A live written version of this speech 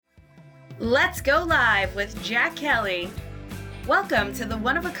Let's go live with Jack Kelly. Welcome to the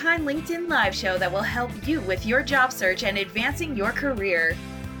one-of-a-kind LinkedIn live show that will help you with your job search and advancing your career.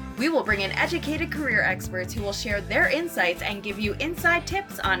 We will bring in educated career experts who will share their insights and give you inside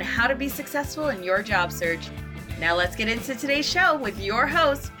tips on how to be successful in your job search. Now let's get into today's show with your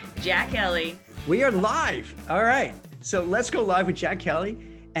host, Jack Kelly. We are live. All right. So let's go live with Jack Kelly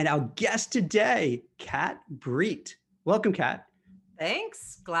and our guest today, Kat Breet. Welcome, Kat.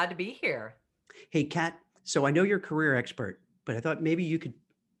 Thanks. Glad to be here. Hey, Kat. So I know you're a career expert, but I thought maybe you could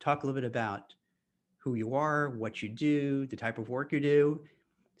talk a little bit about who you are, what you do, the type of work you do,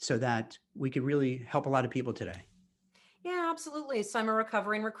 so that we could really help a lot of people today. Yeah, absolutely. So I'm a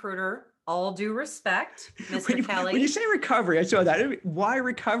recovering recruiter. All due respect, Mr. Kelly. When you say recovery, I saw that. Why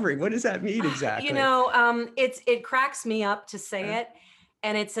recovering? What does that mean exactly? It cracks me up to say it,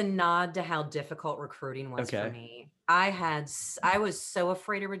 and it's a nod to how difficult recruiting was for me. I was so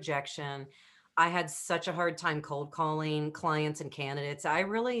afraid of rejection. I had such a hard time cold calling clients and candidates. I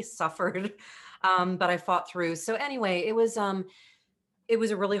really suffered, but I fought through. So anyway, it was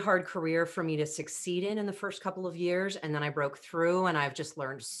a really hard career for me to succeed in the first couple of years. And then I broke through and I've just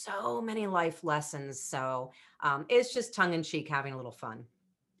learned so many life lessons. So it's just tongue in cheek, having a little fun.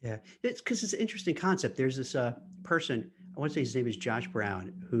 Yeah, it's because it's an interesting concept. There's this person, I want to say his name is Josh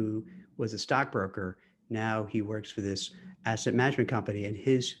Brown, who was a stockbroker. Now he works for this asset management company. And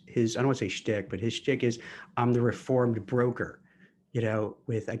his I don't want to say shtick, but his shtick is, I'm the reformed broker,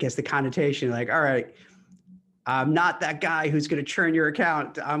 with, I guess, the connotation like, all right, I'm not that guy who's going to churn your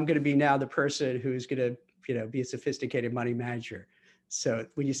account. I'm going to be now the person who's going to, be a sophisticated money manager. So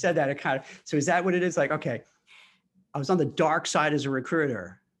when you said that, so is that what it is? Like, okay, I was on the dark side as a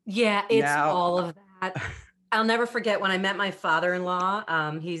recruiter. Yeah, it's all of that. I'll never forget when I met my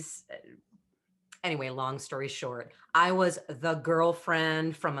father-in-law. Anyway, long story short, I was the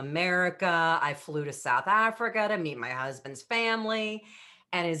girlfriend from America. I flew to South Africa to meet my husband's family.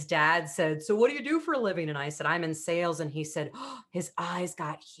 And his dad said, "So what do you do for a living?" And I said, "I'm in sales." And he said, his eyes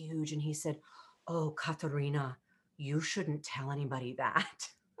got huge. And he said, "Oh, Katarina, you shouldn't tell anybody that."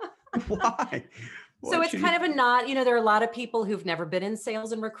 Why? So it's kind of a nod. There are a lot of people who've never been in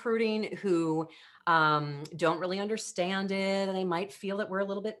sales and recruiting who don't really understand it. And they might feel that we're a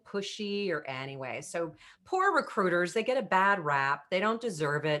little bit pushy or anyway. So poor recruiters, they get a bad rap. They don't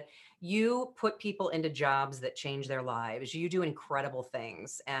deserve it. You put people into jobs that change their lives. You do incredible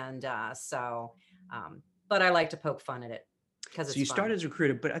things. And but I like to poke fun at it because it's So you fun. started as a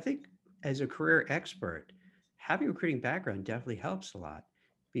recruiter, but I think as a career expert, having a recruiting background definitely helps a lot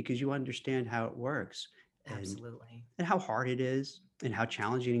because you understand how it works. Absolutely. And how hard it is and how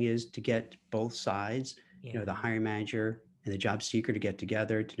challenging it is to get both sides, the hiring manager and the job seeker to get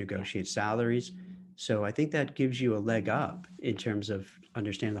together to negotiate salaries. So I think that gives you a leg up in terms of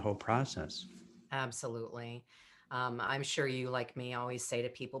understanding the whole process. Absolutely. I'm sure you, like me, always say to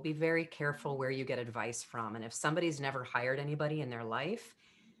people, be very careful where you get advice from. And if somebody's never hired anybody in their life,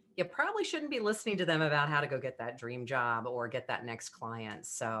 you probably shouldn't be listening to them about how to go get that dream job or get that next client.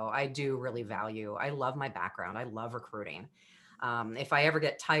 So I do really I love my background. I love recruiting. If I ever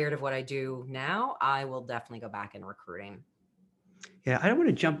get tired of what I do now, I will definitely go back in recruiting. Yeah, I don't want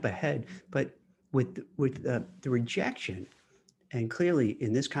to jump ahead, but with the rejection, and clearly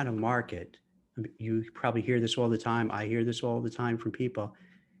in this kind of market, you probably hear this all the time. I hear this all the time from people.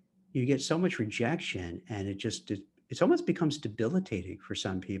 You get so much rejection, and it almost becomes debilitating for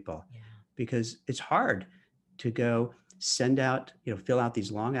some people because it's hard to go send out, fill out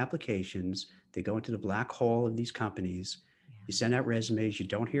these long applications. They go into the black hole of these companies. You send out resumes, you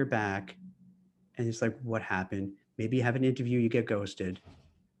don't hear back, and it's like, what happened? Maybe you have an interview, you get ghosted.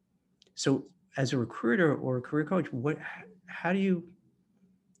 So as a recruiter or a career coach, how do you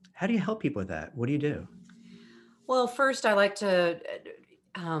help people with that? What do you do? Well, first, I like to,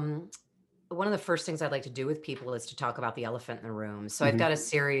 one of the first things I'd like to do with people is to talk about the elephant in the room. So I've got a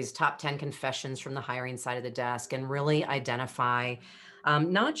series, top 10 confessions from the hiring side of the desk, and really identify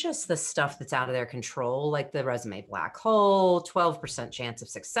not just the stuff that's out of their control, like the resume black hole, 12% chance of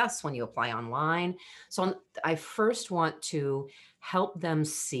success when you apply online. So I first want to help them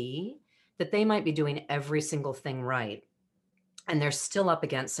see that they might be doing every single thing right. And they're still up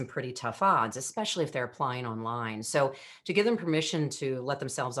against some pretty tough odds, especially if they're applying online. So to give them permission to let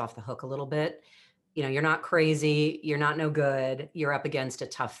themselves off the hook a little bit, you're not crazy, you're not no good, you're up against a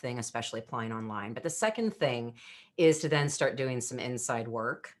tough thing, especially applying online. But the second thing is to then start doing some inside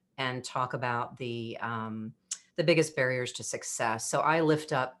work and talk about the biggest barriers to success. So I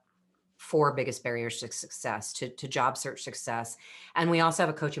lift up four biggest barriers to success, to job search success. And we also have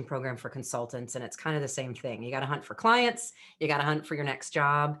a coaching program for consultants, and it's kind of the same thing. You got to hunt for clients, you got to hunt for your next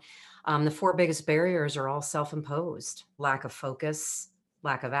job. The four biggest barriers are all self-imposed: lack of focus,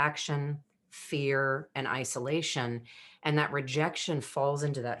 lack of action, fear, and isolation. And that rejection falls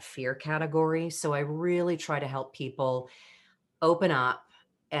into that fear category. So I really try to help people open up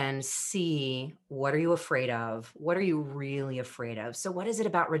and see, what are you afraid of? What are you really afraid of? So what is it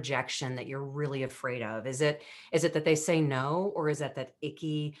about rejection that you're really afraid of? Is it that they say no, or is it that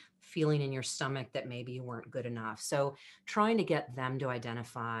icky feeling in your stomach that maybe you weren't good enough? So trying to get them to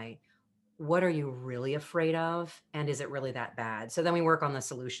identify, what are you really afraid of? And is it really that bad? So then we work on the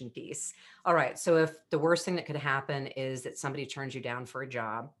solution piece. All right. So if the worst thing that could happen is that somebody turns you down for a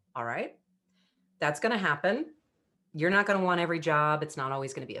job, all right, that's going to happen. You're not going to want every job. It's not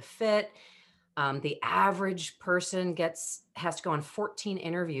always going to be a fit. The average person has to go on 14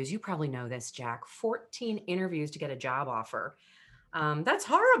 interviews. You probably know this, Jack. 14 interviews to get a job offer. That's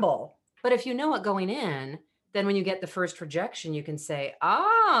horrible. But if you know it going in, then when you get the first rejection, you can say,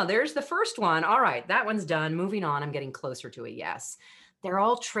 there's the first one. All right, that one's done. Moving on. I'm getting closer to a yes. They're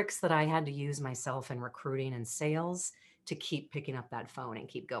all tricks that I had to use myself in recruiting and sales to keep picking up that phone and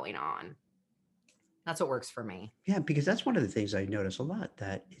keep going on. That's what works for me. Yeah, because that's one of the things I notice a lot,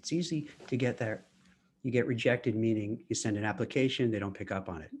 that it's easy to get there. You get rejected, meaning you send an application, they don't pick up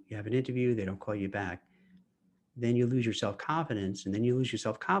on it. You have an interview, they don't call you back. Then you lose your self-confidence, and then you lose your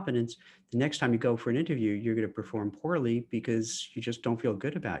self-confidence. The next time you go for an interview, you're going to perform poorly because you just don't feel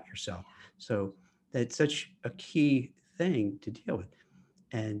good about yourself. So that's such a key thing to deal with.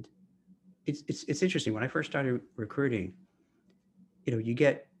 And it's interesting. When I first started recruiting, you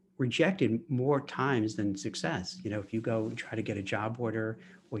get rejected more times than success. If you go and try to get a job order,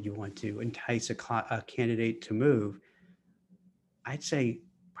 or you want to entice a candidate to move, I'd say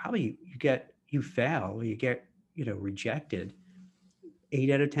probably you fail, or you get rejected 8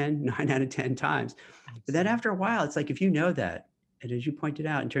 out of 10, 9 out of 10 times. But then after a while, it's like, if you know that, and as you pointed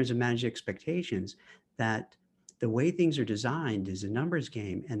out, in terms of managing expectations, that the way things are designed is a numbers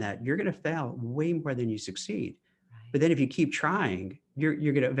game, and that you're going to fail way more than you succeed. Right. But then if you keep trying, you're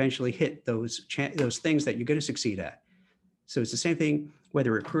going to eventually hit those things that you're going to succeed at. So it's the same thing,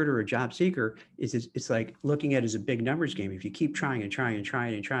 whether a recruiter or a job seeker, it's like looking at it as a big numbers game. If you keep trying and trying and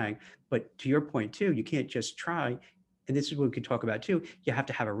trying and trying, but to your point too, you can't just try. And this is what we could talk about too. You have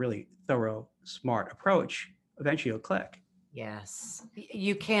to have a really thorough, smart approach. Eventually it'll click. Yes.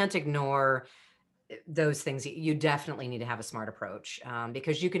 You can't ignore those things. You definitely need to have a smart approach,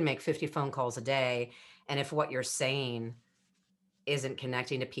 because you can make 50 phone calls a day. And if what you're saying isn't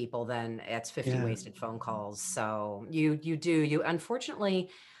connecting to people, then it's 50 wasted phone calls. So you unfortunately,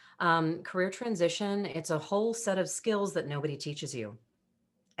 career transition, it's a whole set of skills that nobody teaches you,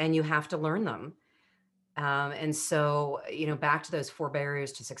 and you have to learn them. And so, back to those four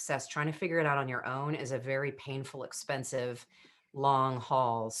barriers to success, trying to figure it out on your own is a very painful, expensive, long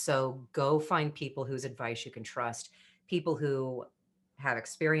haul. So go find people whose advice you can trust, people who have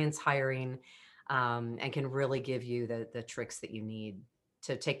experience hiring, and can really give you the tricks that you need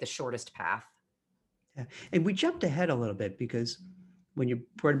to take the shortest path. Yeah. And we jumped ahead a little bit, because when you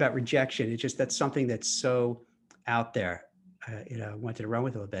brought about rejection, that's something that's so out there. I wanted to run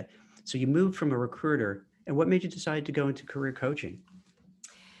with it a little bit. So you moved from a recruiter, and what made you decide to go into career coaching?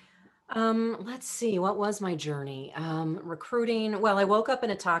 Let's see, what was my journey? Recruiting. Well, I woke up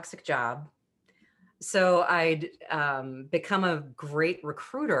in a toxic job. So I'd become a great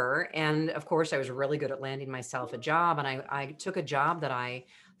recruiter. And of course, I was really good at landing myself a job. And I took a job that I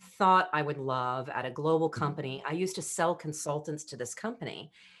thought I would love at a global company. I used to sell consultants to this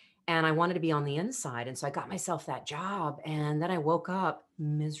company, and I wanted to be on the inside. And so I got myself that job. And then I woke up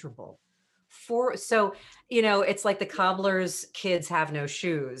miserable. It's like the cobbler's kids have no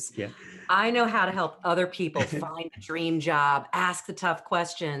shoes. Yeah. I know how to help other people find a dream job, ask the tough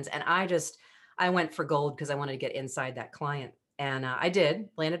questions. And I went for gold because I wanted to get inside that client. And I did,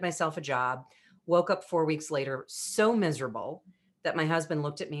 landed myself a job, woke up 4 weeks later, so miserable that my husband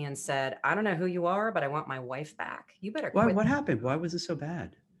looked at me and said, "I don't know who you are, but I want my wife back. You better quit." What happened? Why was it so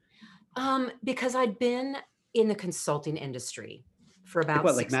bad? Because I'd been in the consulting industry for about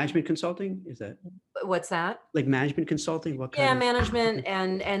like management consulting? Is that? What's that? Like management consulting? What kind Yeah, of? management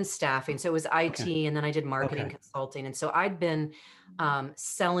and staffing. So it was IT, Okay. and then I did marketing consulting. And so I'd been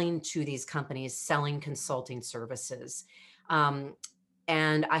selling to these companies, selling consulting services.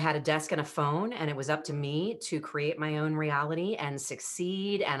 And I had a desk and a phone, and it was up to me to create my own reality and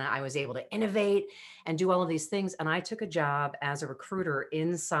succeed. And I was able to innovate and do all of these things. And I took a job as a recruiter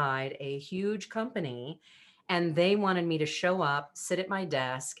inside a huge company. and they wanted me to show up, sit at my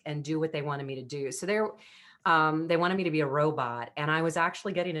desk, and do what they wanted me to do. So they wanted me to be a robot, and I was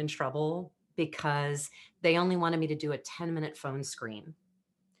actually getting in trouble because they only wanted me to do a 10-minute phone screen,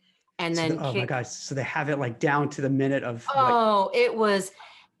 and So, then oh my gosh, so they have it like down to the minute of what? oh, it was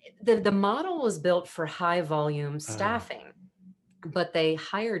the model was built for high volume Oh, staffing, but they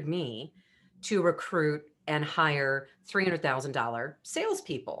hired me to recruit and hire $300,000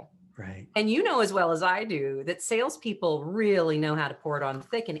 salespeople. right. And you know as well as I do that salespeople really know how to pour it on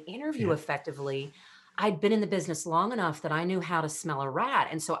thick and interview Yeah. effectively. I'd been in the business long enough that I knew how to smell a rat.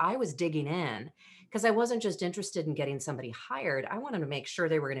 And so I was digging in because I wasn't just interested in getting somebody hired. I wanted to make sure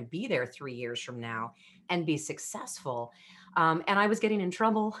they were going to be there 3 years from now and be successful. And I was getting in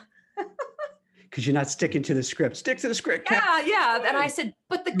trouble. Because you're not sticking to the script. Stick to the script, Kat. Yeah. And I said,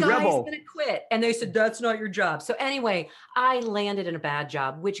 but the You guy's rebel. going to quit. And they said, that's not your job. So anyway, I landed in a bad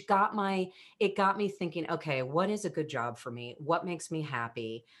job, which got me thinking, okay, what is a good job for me? What makes me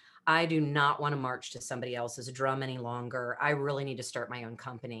happy? I do not want to march to somebody else's drum any longer. I really need to start my own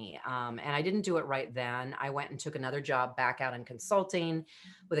company. And I didn't do it right then. I went and took another job back out in consulting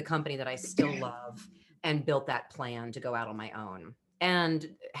with a company that I still love and built that plan to go out on my own. And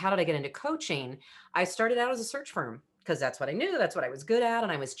how did I get into coaching? I started out as a search firm because that's what I knew. That's what I was good at.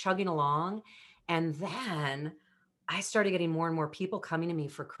 And I was chugging along. And then I started getting more and more people coming to me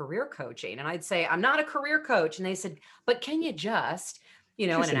for career coaching. And I'd say, I'm not a career coach. And they said, but can you just, and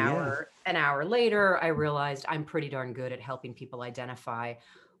Interesting. Yeah. an hour later, I realized I'm pretty darn good at helping people identify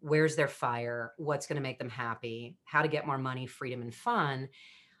where's their fire, what's going to make them happy, how to get more money, freedom, and fun.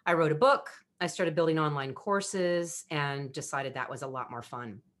 I wrote a book. I started building online courses and decided that was a lot more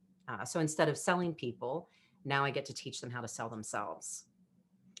fun. So instead of selling people, now I get to teach them how to sell themselves.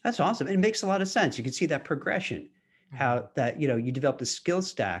 That's awesome. And it makes a lot of sense. You can see that progression, how that, you developed a skill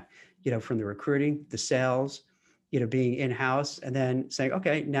stack, from the recruiting, the sales, being in-house, and then saying,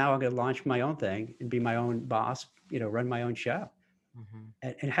 okay, now I'm going to launch my own thing and be my own boss, run my own show. Mm-hmm.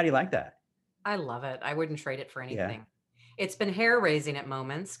 And how do you like that? I love it. I wouldn't trade it for Yeah. anything. It's been hair raising at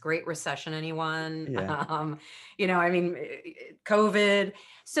moments. Great recession, anyone? Yeah. COVID.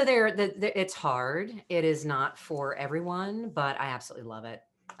 So it's hard. It is not for everyone, but I absolutely love it.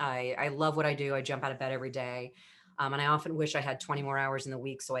 I love what I do. I jump out of bed every day. And I often wish I had 20 more hours in the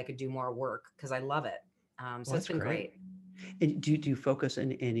week so I could do more work because I love it. So Well, it's been great. And do you focus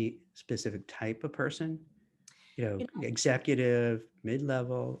on any specific type of person? You know, Executive,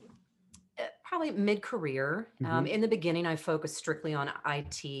 mid-level? Probably mid-career. Mm-hmm. In the beginning, I focused strictly on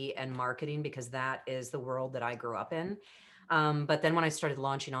IT and marketing because that is the world that I grew up in. But then when I started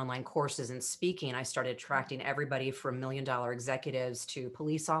launching online courses and speaking, I started attracting everybody from $1 million executives to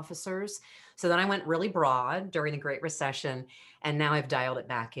police officers. So then I went really broad during the Great Recession, and now I've dialed it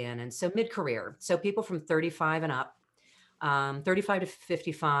back in. And so mid-career, so people from 35 and up, 35 to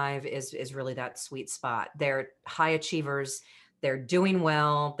 55 is really that sweet spot. They're high achievers. They're doing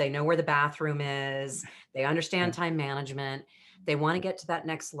well. They know where the bathroom is. They understand time management. They want to get to that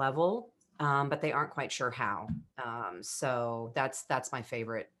next level, but they aren't quite sure how. So that's my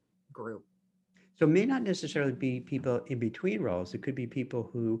favorite group. So it may not necessarily be people in between roles. It could be people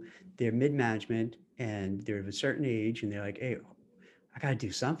who they're mid-management and they're of a certain age and they're like, hey, I got to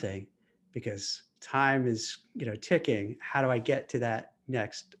do something because time is, ticking. How do I get to that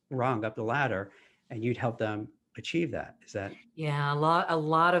next rung up the ladder? And you'd help them achieve that. Is that? Yeah, a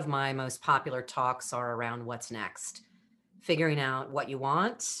lot of my most popular talks are around what's next, figuring out what you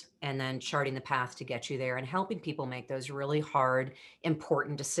want and then charting the path to get you there and helping people make those really hard,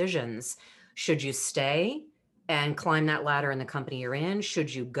 important decisions. Should you stay and climb that ladder in the company you're in?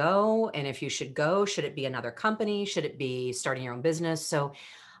 Should you go? And if you should go, should it be another company? Should it be starting your own business? So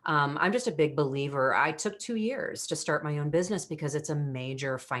I'm just a big believer. I took 2 years to start my own business because it's a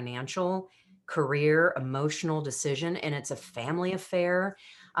major financial, career, emotional decision, and it's a family affair.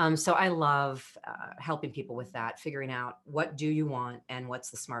 So I love helping people with that, figuring out what do you want and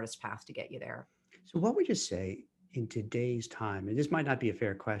what's the smartest path to get you there. So what would you say in today's time, and this might not be a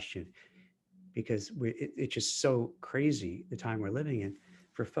fair question because it's just so crazy the time we're living in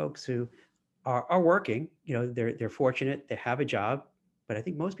for folks who are working, they're fortunate, they have a job, but I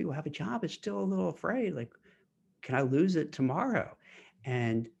think most people have a job is still a little afraid, like, can I lose it tomorrow?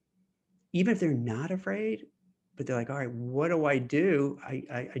 And even if they're not afraid, but they're like, all right, what do I do?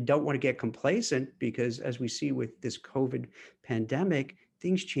 I don't want to get complacent because as we see with this COVID pandemic,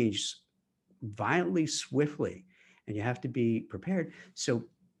 things change violently, swiftly, and you have to be prepared. So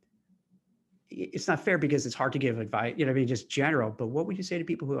it's not fair because it's hard to give advice, just general, but what would you say to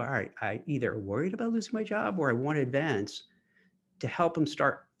people who are, all right, I either worried about losing my job or I want to advance to help them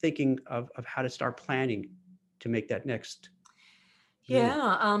start thinking of how to start planning to make that next move?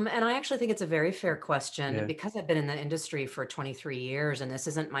 Yeah, and I actually think it's a very fair question Yeah. because I've been in the industry for 23 years and this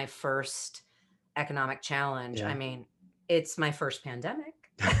isn't my first economic challenge. I Yeah. mean, it's my first pandemic.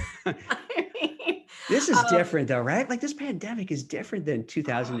 I mean, This is um, different though, right? Like this pandemic is different than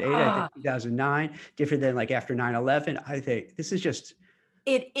 2008, I think ah, 2009, different than like after 9/11. I think this is just,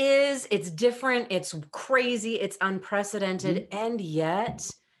 it is, it's different, it's crazy, it's unprecedented, mhm, and yet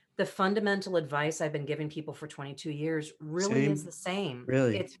the fundamental advice I've been giving people for 22 years really is the same, same.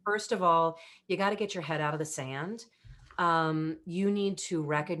 really. It's first of all, you got to get your head out of the sand. You need to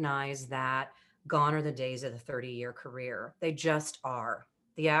recognize that gone are the days of the 30-year career. They just are.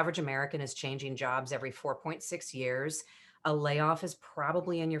 The average American is changing jobs every 4.6 years. A layoff is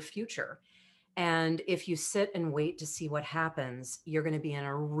probably in your future. And if you sit and wait to see what happens, you're going to be in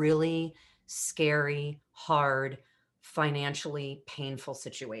a really scary, hard, financially painful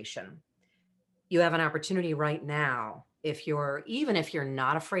situation. You have an opportunity right now. Even if you're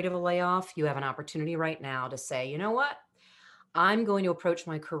not afraid of a layoff, you have an opportunity right now to say, you know what? I'm going to approach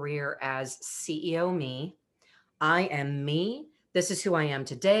my career as CEO me. I am me. This is who I am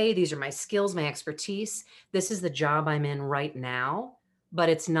today. These are my skills, my expertise. This is the job I'm in right now, but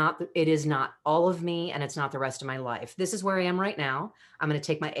it is not all of me and it's not the rest of my life. This is where I am right now. I'm going to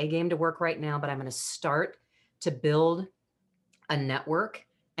take my A game to work right now, but I'm going to start to build a network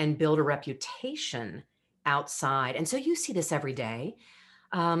and build a reputation outside. And so you see this every day.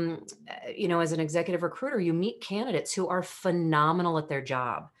 As an executive recruiter, you meet candidates who are phenomenal at their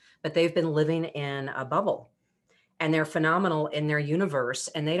job, but they've been living in a bubble and they're phenomenal in their universe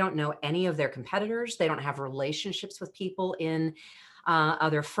and they don't know any of their competitors. They don't have relationships with people in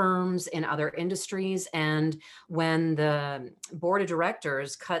other firms, in other industries. And when the board of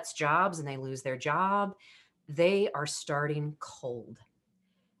directors cuts jobs and they lose their job, they are starting cold.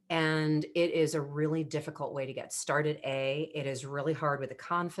 And it is a really difficult way to get started. It is really hard with the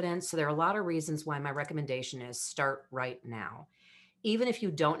confidence. So there are a lot of reasons why my recommendation is start right now. Even if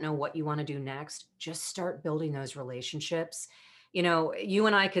you don't know what you want to do next, just start building those relationships. You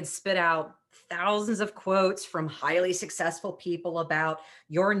and I could spit out thousands of quotes from highly successful people about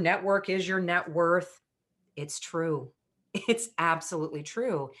your network is your net worth. It's true. It's absolutely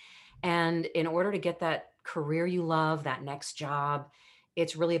true. And in order to get that career you love, that next job,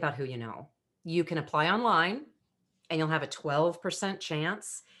 it's really about who you know. You can apply online and you'll have a 12%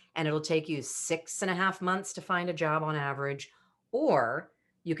 chance, and it'll take you 6.5 months to find a job on average. Or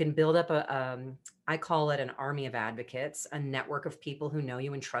you can build up I call it an army of advocates, a network of people who know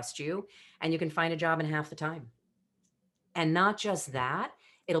you and trust you, and you can find a job in half the time. And not just that,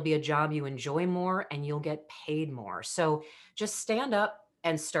 it'll be a job you enjoy more and you'll get paid more. So just stand up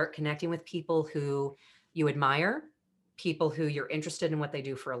and start connecting with people who you admire, people who you're interested in what they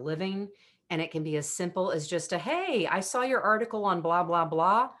do for a living. And it can be as simple as just hey, I saw your article on blah, blah,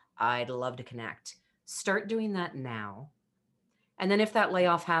 blah. I'd love to connect. Start doing that now. And then if that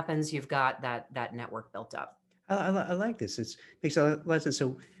layoff happens, you've got that network built up. I like this. It makes a lot of sense.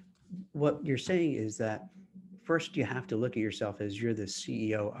 So what you're saying is that first you have to look at yourself as you're the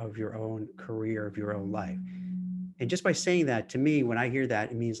CEO of your own career, of your own life. And just by saying that, to me, when I hear that,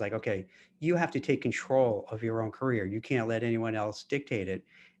 it means like, okay, you have to take control of your own career. You can't let anyone else dictate it.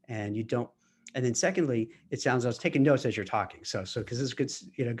 And you don't. And then secondly, it sounds, I was taking notes as you're talking. So, because this is good,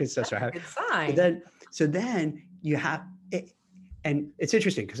 good stuff. That's a good sign. So then you have it, and it's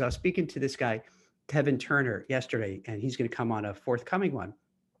interesting because I was speaking to this guy, Kevin Turner, yesterday, and he's going to come on a forthcoming one.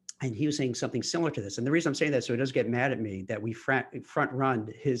 And he was saying something similar to this. And the reason I'm saying that, so he doesn't get mad at me that we front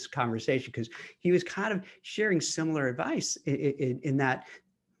run his conversation, because he was kind of sharing similar advice in that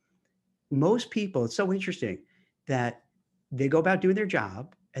most people, it's so interesting that they go about doing their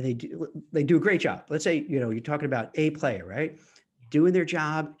job and they do a great job. Let's say, you're talking about a player, right? Doing their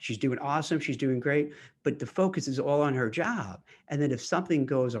job. She's doing awesome. She's doing great, but the focus is all on her job. And then if something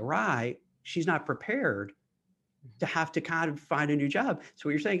goes awry, she's not prepared to have to kind of find a new job. So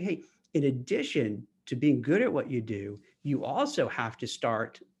what you're saying, hey, in addition to being good at what you do, you also have to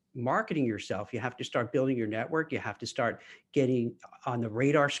start marketing yourself. You have to start building your network. You have to start getting on the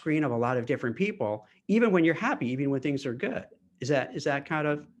radar screen of a lot of different people, even when you're happy, even when things are good. Is that kind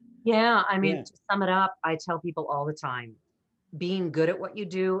of? Yeah. I mean, Yeah. to sum it up, I tell people all the time, being good at what you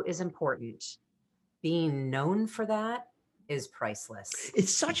do is important. Being known for that is priceless.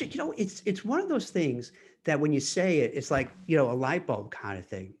 It's such a, it's one of those things that when you say it, it's like, a light bulb kind of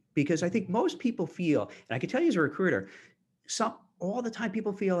thing. Because I think most people feel, and I can tell you as a recruiter, all the time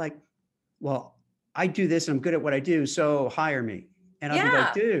people feel like, well, I do this and I'm good at what I do, so hire me. And I'll be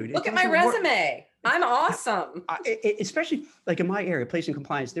like, Yeah. dude, Look at my resume. I'm awesome. Especially like in my area, placing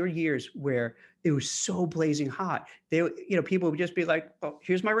compliance, there were years where it was so blazing hot. People would just be like, "Oh,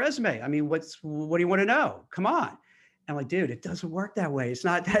 here's my resume. I mean, what do you want to know? Come on." I'm like, dude, it doesn't work that way. It's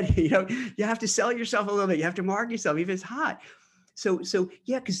not that, you have to sell yourself a little bit. You have to market yourself, even if it's hot. So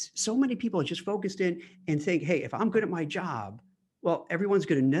yeah, because so many people are just focused in and think, hey, if I'm good at my job, well, everyone's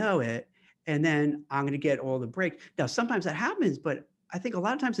going to know it. And then I'm going to get all the breaks. Now, sometimes that happens, but I think a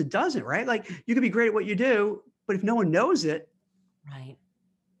lot of times it doesn't, right? Like you can be great at what you do, but if no one knows it, Right.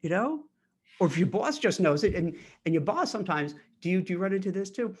 Or if your boss just knows it, and your boss sometimes, do you run into this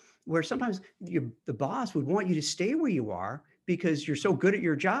too, where sometimes the boss would want you to stay where you are because you're so good at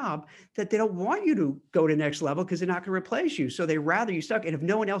your job that they don't want you to go to the next level because they're not going to replace you. So they rather you stuck. And if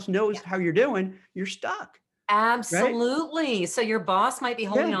no one else knows how you're doing, you're stuck. Absolutely. Right? So your boss might be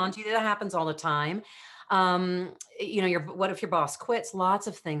holding on to you. That happens all the time. What if your boss quits? Lots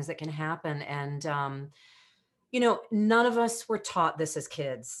of things that can happen. And, none of us were taught this as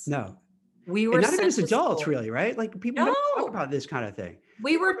kids. No. We were and not even as adults, really, right? Like people don't talk about this kind of thing.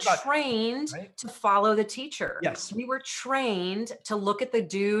 We were trained to follow the teacher. Yes. We were trained to look at the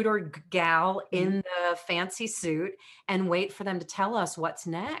dude or gal in the fancy suit and wait for them to tell us what's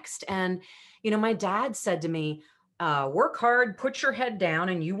next. And, my dad said to me, work hard, put your head down,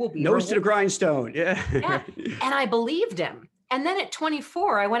 and you will be nose to the grindstone. Yeah. And I believed him. And then at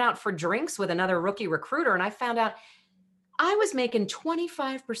 24, I went out for drinks with another rookie recruiter, and I found out I was making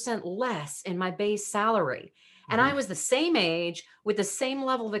 25% less in my base salary. And I was the same age with the same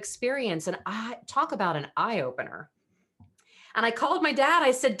level of experience. And I talk about an eye opener. And I called my dad.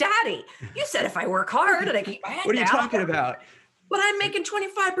 I said, Daddy, you said if I work hard and I keep my head down. What are you talking about? But I'm making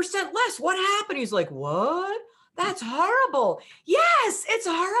 25% less. What happened? He's like, what? That's horrible. Yes, it's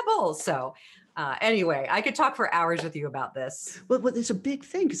horrible. So anyway, I could talk for hours with you about this. Well, it's a big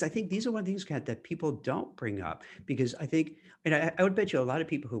thing because I think these are one of the things that people don't bring up because I think, and I would bet you a lot of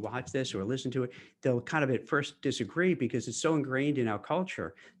people who watch this or listen to it, they'll kind of at first disagree because it's so ingrained in our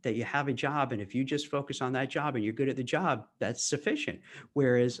culture that you have a job. And if you just focus on that job and you're good at the job, that's sufficient.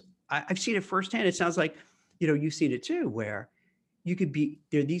 Whereas I've seen it firsthand. It sounds like, you've seen it too, where there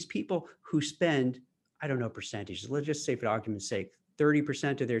are these people who spend, I don't know, percentages. Let's just say for argument's sake,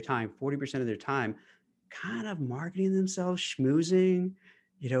 30% of their time, 40% of their time, kind of marketing themselves, schmoozing,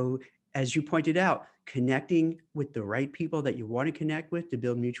 as you pointed out, connecting with the right people that you want to connect with to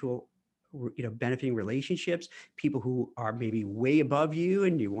build mutual, benefiting relationships, people who are maybe way above you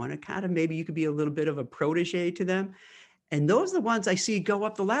and you want to kind of, maybe you could be a little bit of a protege to them. And those are the ones I see go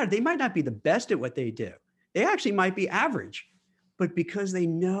up the ladder. They might not be the best at what they do. They actually might be average, but because they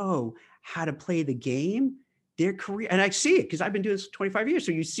know how to play the game, their career, and I see it because I've been doing this 25 years.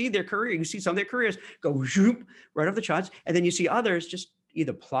 So you see their career, you see some of their careers go zoop, right off the charts. And then you see others just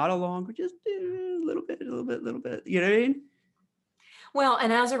either plod along or just a little bit. You know what I mean? Well,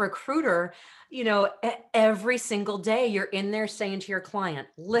 and as a recruiter, every single day you're in there saying to your client,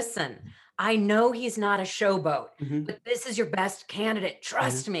 listen, I know he's not a showboat, but this is your best candidate.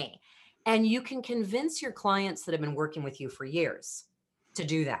 Trust me. And you can convince your clients that have been working with you for years to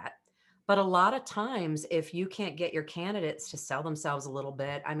do that. But a lot of times, if you can't get your candidates to sell themselves a little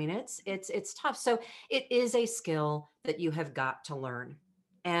bit, I mean, it's tough. So it is a skill that you have got to learn.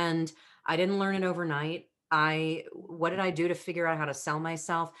 And I didn't learn it overnight. What did I do to figure out how to sell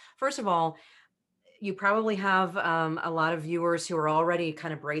myself? First of all, you probably have a lot of viewers who are already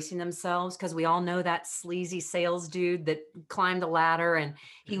kind of bracing themselves because we all know that sleazy sales dude that climbed the ladder and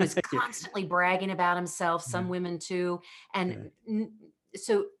he was constantly bragging about himself, some women too. And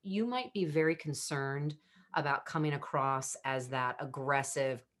so you might be very concerned about coming across as that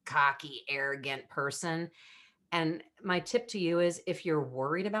aggressive, cocky, arrogant person. And my tip to you is if you're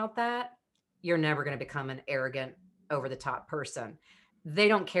worried about that, you're never going to become an arrogant, over the top person. They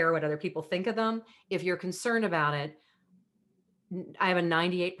don't care what other people think of them. If you're concerned about it, I have a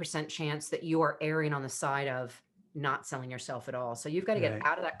 98% chance that you are erring on the side of not selling yourself at all. So you've got to get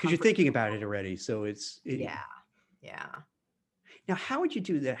out of that. Because you're thinking about it already. So yeah. Now, how would you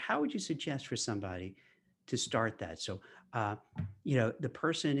do that? How would you suggest for somebody to start that? So, the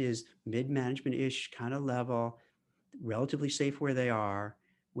person is mid-management-ish kind of level, relatively safe where they are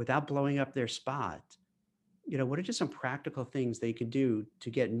without blowing up their spot. What are just some practical things they could do to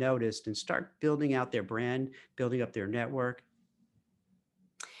get noticed and start building out their brand, building up their network?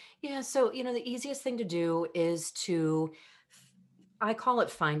 Yeah. So, the easiest thing to do is I call it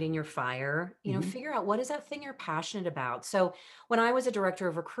finding your fire, figure out what is that thing you're passionate about. So when I was a director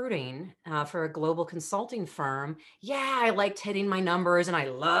of recruiting for a global consulting firm, I liked hitting my numbers and I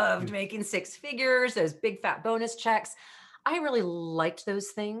loved making six figures, those big fat bonus checks. I really liked those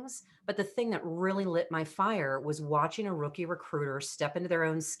things, But the thing that really lit my fire was watching a rookie recruiter step into their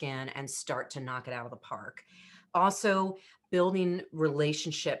own skin and start to knock it out of the park. Also, building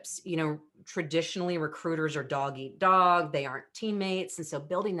relationships. Traditionally recruiters are dog eat dog, they aren't teammates. And so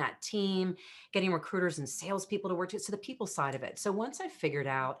building that team, getting recruiters and salespeople to work to, so the people side of it. So once I figured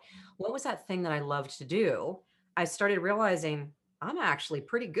out what was that thing that I loved to do, I started realizing I'm actually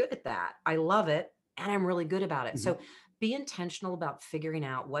pretty good at that. I love it and I'm really good about it. Mhm. So be intentional about figuring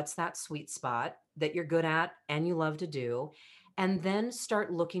out what's that sweet spot that you're good at and you love to do. And then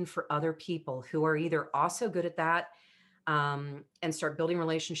start looking for other people who are either also good at that, and start building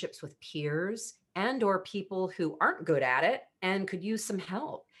relationships with peers and or people who aren't good at it and could use some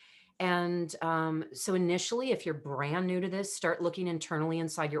help. And so initially, if you're brand new to this, start looking internally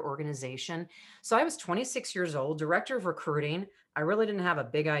inside your organization. So I was 26 years old, director of recruiting. I really didn't have a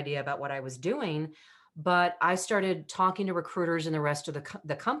big idea about what I was doing, but I started talking to recruiters in the rest of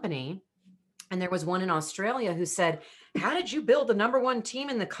the company. And there was one in Australia who said, "How did you build the number one team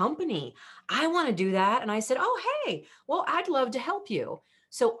in the company? I want to do that." And I said, "Oh, hey, well, I'd love to help you."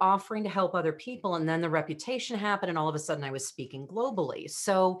 So offering to help other people. And then the reputation happened. And all of a sudden, I was speaking globally.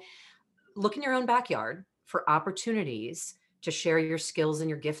 So look in your own backyard for opportunities to share your skills and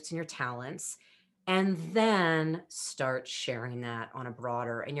your gifts and your talents. And then start sharing that on a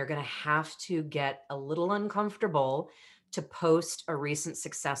broader. And you're going to have to get a little uncomfortable to post a recent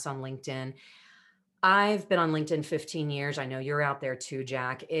success on LinkedIn. I've been on LinkedIn 15 years. I know you're out there too,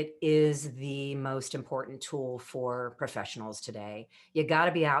 Jack. It is the most important tool for professionals today. You got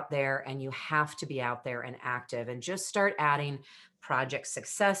to be out there and you have to be out there and active and just start adding project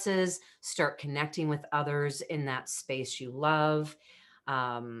successes, start connecting with others in that space you love,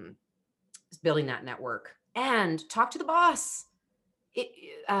 um, building that network and talk to the boss. It,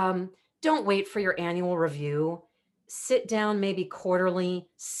 don't wait for your annual review. Sit down maybe quarterly,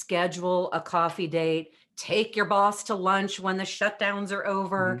 schedule a coffee date, take your boss to lunch when the shutdowns are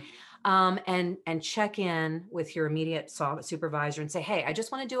over, Mhm. and check in with your immediate supervisor and say, "Hey, I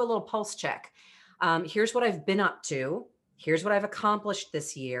just want to do a little pulse check. Here's what I've been up to. Here's what I've accomplished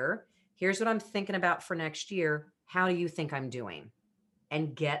this year. Here's what I'm thinking about for next year. How do you think I'm doing?"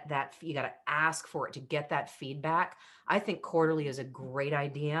 And get that. You got to ask for it to get that feedback. I think quarterly is a great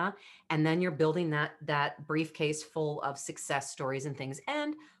idea. And then you're building that briefcase full of success stories and things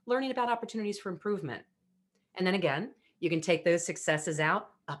and learning about opportunities for improvement. And then again, you can take those successes out,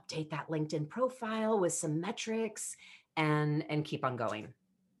 update that LinkedIn profile with some metrics and keep on going.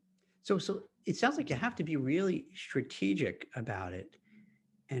 So it sounds like you have to be really strategic about it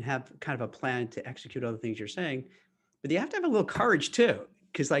and have kind of a plan to execute all the things you're saying, but you have to have a little courage too.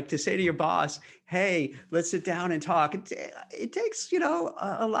 Because like to say to your boss, "Hey, let's sit down and talk." It takes,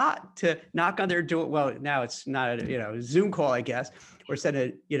 a lot to knock on their door. Well, now it's not a Zoom call, I guess, or send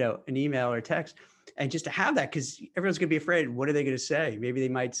an email or text. And just to have that, because everyone's going to be afraid. What are they going to say? Maybe they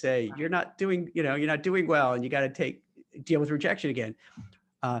might say, "You're not doing, you're not doing well, and you got to deal with rejection again."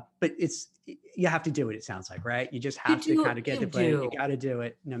 But you have to do it. It sounds like, right? You just You have to do, kind of get you the plan. You do. got to do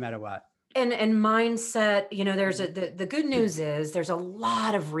it no matter what. And mindset, there's Mhm. the good news is there's a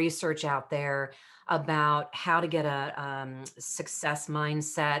lot of research out there about how to get a success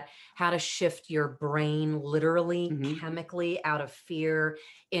mindset, how to shift your brain literally Mhm. chemically out of fear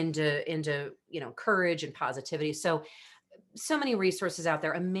into courage and positivity. So many resources out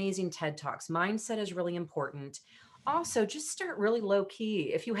there, amazing TED Talks. Mindset is really important. Also, just start really low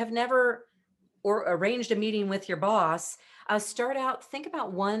key. If you have never or arranged a meeting with your boss, start out, think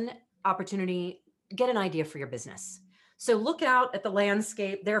about one opportunity, get an idea for your business. So look out at the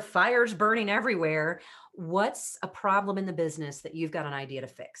landscape. There are fires burning everywhere. What's a problem in the business that you've got an idea to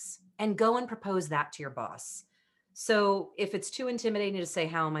fix? And go and propose that to your boss. So if it's too intimidating to say,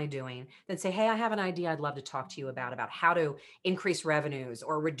 "How am I doing?" Then say, "Hey, I have an idea I'd love to talk to you about how to increase revenues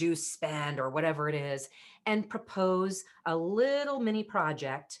or reduce spend or whatever it is," and propose a little mini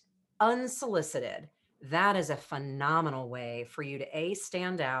project unsolicited. That is a phenomenal way for you to A,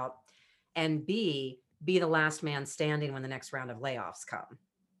 stand out, and B, be the last man standing when the next round of layoffs come.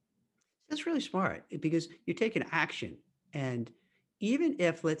 That's really smart because you're taking action. And even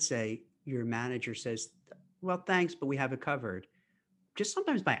if, let's say, your manager says, "Well, thanks, but we have it covered," just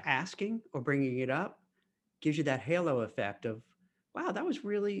sometimes by asking or bringing it up gives you that halo effect of, "Wow, that was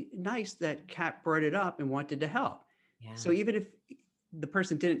really nice that Kat brought it up and wanted to help." So Yeah. even if the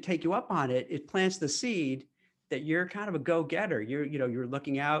person didn't take you up on it, it plants the seed that you're kind of a go-getter. You're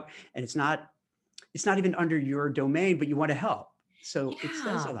looking out, and it's not even under your domain, but you want to help. So it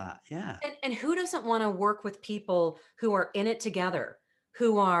says a Yeah. lot. Yeah. And who doesn't want to work with people who are in it together,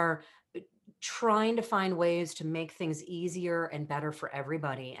 who are trying to find ways to make things easier and better for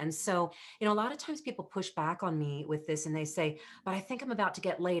everybody. And so, a lot of times people push back on me with this and they say, but I think I'm about to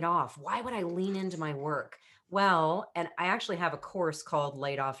get laid off. Why would I lean into my work? Well, and I actually have a course called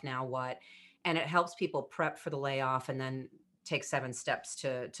Laid Off Now What, and it helps people prep for the layoff and then take 7 steps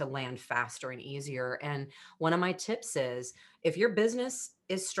to land faster and easier. And one of my tips is, if your business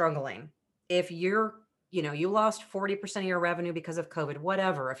is struggling, if you lost 40% of your revenue because of COVID,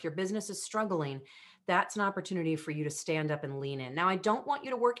 whatever, if your business is struggling, that's an opportunity for you to stand up and lean in. Now, I don't want you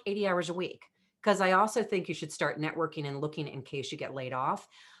to work 80 hours a week, because I also think you should start networking and looking in case you get laid off.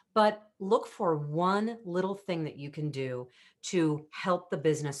 But look for one little thing that you can do to help the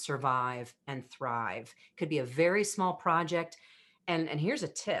business survive and thrive. Could be a very small project. And here's a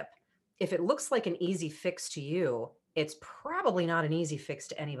tip. If it looks like an easy fix to you, it's probably not an easy fix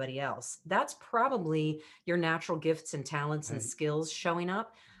to anybody else. That's probably your natural gifts and talents and Right. skills showing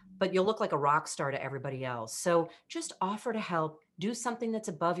up, but you'll look like a rock star to everybody else. So just offer to help, do something that's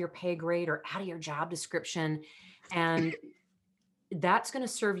above your pay grade or out of your job description. And that's going to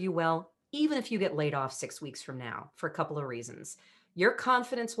serve you well, even if you get laid off 6 weeks from now, for a couple of reasons. Your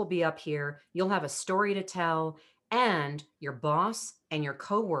confidence will be up here. You'll have a story to tell, and your boss and your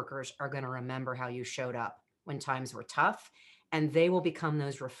coworkers are going to remember how you showed up when times were tough, and they will become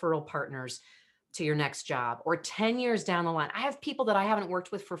those referral partners to your next job or 10 years down the line. I have people that I haven't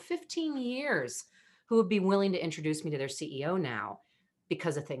worked with for 15 years who would be willing to introduce me to their CEO now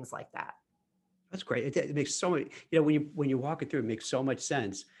because of things like that. That's great. It makes so much, when you walk it through, it makes so much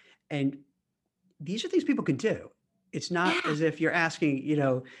sense. And these are things people can do. It's not Yeah. as if you're asking,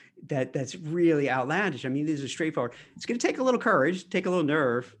 that's really outlandish. I mean, these are straightforward. It's going to take a little courage, take a little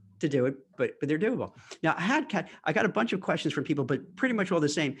nerve to do it, but they're doable. Now, I got a bunch of questions from people, but pretty much all the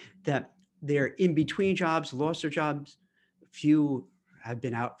same, that they're in between jobs, lost their jobs. A few have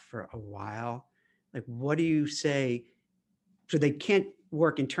been out for a while. Like, what do you say? So they can't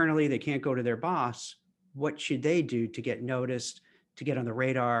work internally, they can't go to their boss. What should they do to get noticed, to get on the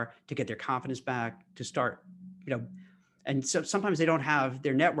radar, to get their confidence back, to start, and so sometimes they don't have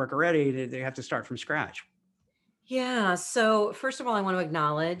their network already, they have to start from scratch. Yeah. So first of all, I want to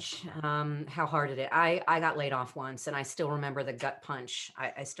acknowledge how hard it is. I got laid off once, and I still remember the gut punch.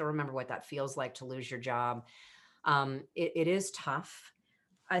 I still remember what that feels like to lose your job. It is tough.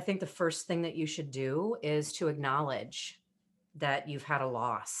 I think the first thing that you should do is to acknowledge that you've had a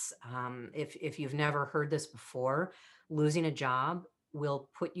loss. If you've never heard this before, losing a job will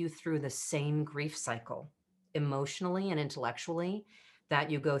put you through the same grief cycle, emotionally and intellectually, that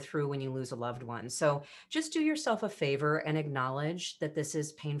you go through when you lose a loved one. So just do yourself a favor and acknowledge that this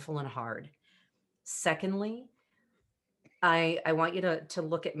is painful and hard. Secondly, I want you to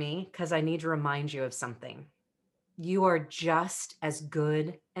look at me, because I need to remind you of something. You are just as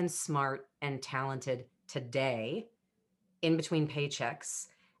good and smart and talented today, in between paychecks,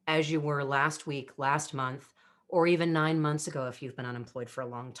 as you were last week, last month, or even 9 months ago if you've been unemployed for a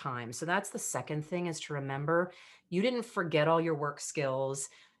long time. So that's the second thing, is to remember you didn't forget all your work skills.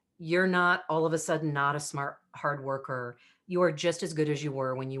 You're not all of a sudden not a smart, hard worker. You are just as good as you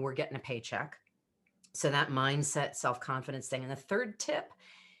were when you were getting a paycheck. So that mindset, self-confidence thing. And the third tip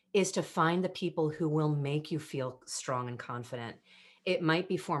is to find the people who will make you feel strong and confident. It might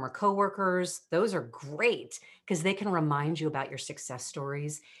be former coworkers. Those are great because they can remind you about your success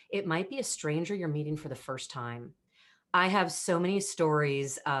stories. It might be a stranger you're meeting for the first time. I have so many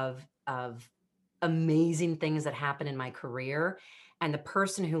stories of amazing things that happened in my career. And the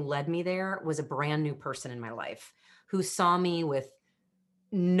person who led me there was a brand new person in my life who saw me with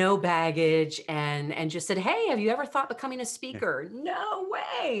no baggage and just said, "Hey, have you ever thought becoming a Yeah. speaker?" No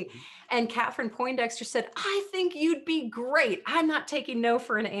way. And Catherine Poindexter said, "I think you'd be great. I'm not taking no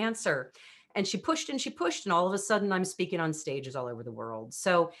for an answer." And she pushed and she pushed, and all of a sudden I'm speaking on stages all over the world.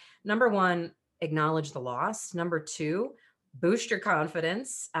 So number one, acknowledge the loss. Number two, boost your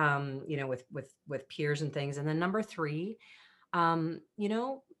confidence, with peers and things. And then number three, um, you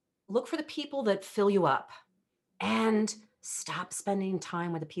know, look for the people that fill you up, and stop spending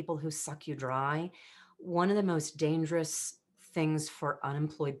time with the people who suck you dry. One of the most dangerous things for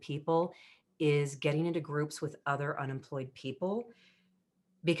unemployed people is getting into groups with other unemployed people,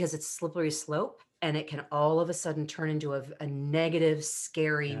 because it's slippery slope and it can all of a sudden turn into a negative,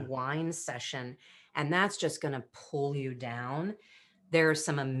 scary Yeah. whine session. And that's just going to pull you down. There are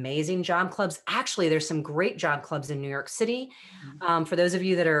some amazing job clubs. Actually, there's some great job clubs in New York City. Mhm. For those of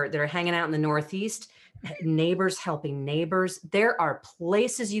you that are hanging out in the Northeast, neighbors helping neighbors. There are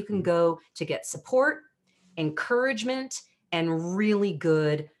places you can Mhm. go to get support, encouragement, and really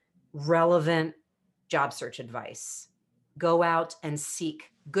good, relevant job search advice. Go out and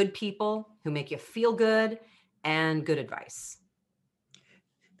seek good people who make you feel good, and good advice.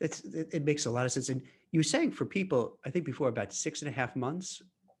 It makes a lot of sense. And you were saying for people, I think before about 6.5 months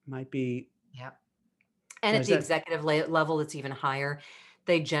might be, Yeah. And now at is the that, executive level, it's even higher.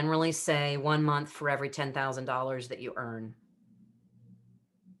 They generally say 1 month for every $10,000 that you earn.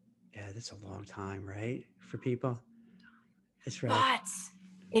 yeah, that's a long time, right? For people. That's right. But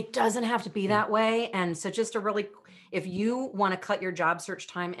it doesn't have to be Yeah. that way. And so just if you want to cut your job search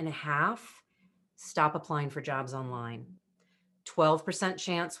time in half, stop applying for jobs online. 12%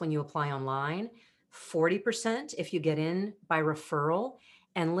 chance when you apply online, 40% if you get in by referral.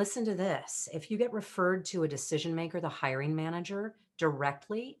 And listen to this, if you get referred to a decision maker, the hiring manager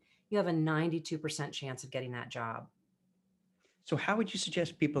directly, you have a 92% chance of getting that job. So how would you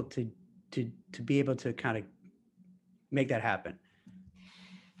suggest people to be able to kind of make that happen?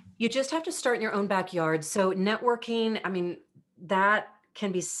 You just have to start in your own backyard. So networking, I mean, that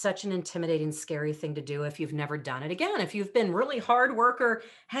can be such an intimidating, scary thing to do if you've never done it. Again, if you've been really hard worker,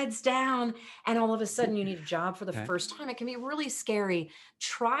 heads down, and all of a sudden you need a job for the Okay. first time, it can be really scary.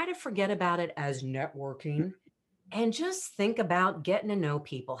 Try to forget about it as networking and just think about getting to know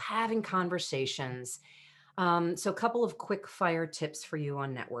people, having conversations. So a couple of quick fire tips for you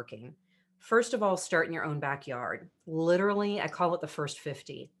on networking. First of all, start in your own backyard. Literally, I call it the first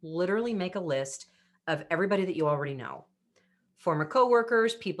 50. Literally make a list of everybody that you already know. Former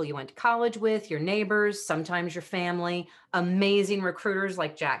coworkers, people you went to college with, your neighbors, sometimes your family, amazing recruiters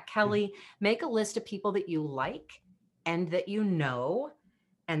like Jack Kelly. Make a list of people that you like and that you know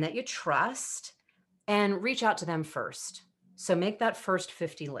and that you trust and reach out to them first. So make that first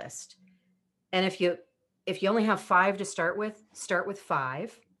 50 list. And if you only have 5 to start with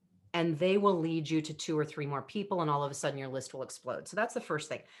 5 and they will lead you to 2 or 3 more people and all of a sudden your list will explode. So that's the first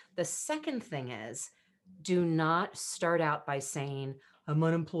thing. The second thing is do not start out by saying, I'm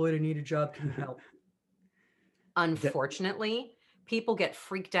unemployed, I need a job, can you help? Unfortunately, people get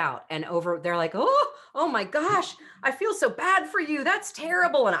freaked out and they're like, oh my gosh, I feel so bad for you. That's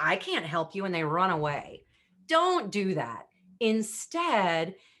terrible. And I can't help you. And they run away. Don't do that.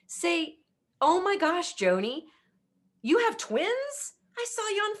 Instead, say, oh my gosh, Joni, you have twins? I saw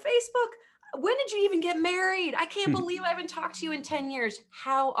you on Facebook. When did you even get married? I can't believe I haven't talked to you in 10 years.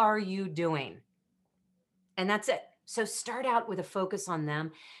 How are you doing? And that's it. So start out with a focus on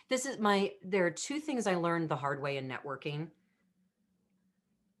them. There are 2 things I learned the hard way in networking.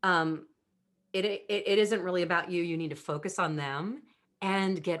 It isn't really about you. You need to focus on them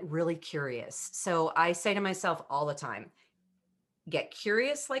and get really curious. So I say to myself all the time, get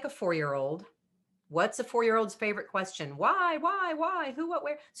curious like a 4-year-old. What's a 4-year-old's favorite question? Why, who, what,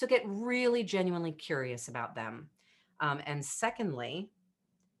 where? So get really genuinely curious about them. And secondly,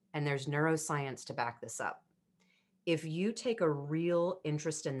 and there's neuroscience to back this up, if you take a real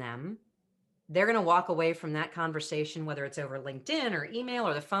interest in them, they're going to walk away from that conversation, whether it's over LinkedIn or email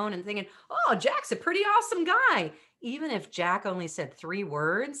or the phone, and thinking, oh, Jack's a pretty awesome guy. Even if Jack only said 3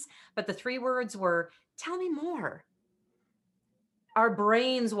 words, but the 3 words were, tell me more. Our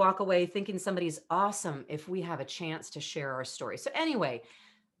brains walk away thinking somebody's awesome if we have a chance to share our story. So anyway,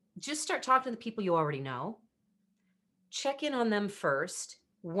 just start talking to the people you already know. Check in on them first.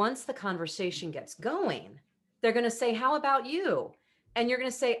 Once the conversation gets going, they're going to say, how about you? And you're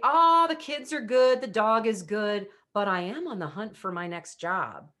going to say, oh, the kids are good. The dog is good, but I am on the hunt for my next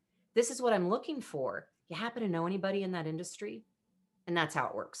job. This is what I'm looking for. You happen to know anybody in that industry? And that's how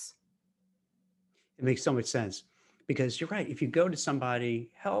it works. It makes so much sense because you're right. If you go to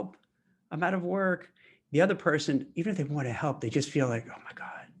somebody, help, I'm out of work. The other person, even if they want to help, they just feel like, oh my God,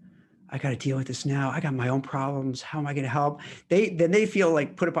 I got to deal with this now. I got my own problems. How am I going to help? They feel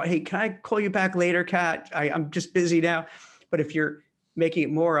like put up, hey, can I call you back later, Kat? I'm just busy now. But if you're making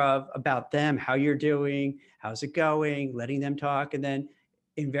it more about them, how you're doing, how's it going, letting them talk. And then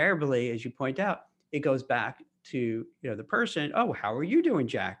invariably, as you point out, it goes back to the person, oh, how are you doing,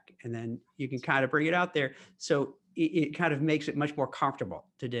 Jack? And then you can kind of bring it out there. So it kind of makes it much more comfortable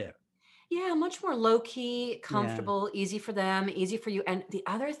to do. Yeah, much more low key, comfortable, easy for them, easy for you. And the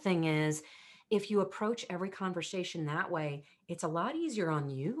other thing is, if you approach every conversation that way, it's a lot easier on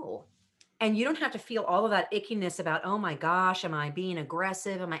you. And you don't have to feel all of that ickiness about, oh my gosh, am I being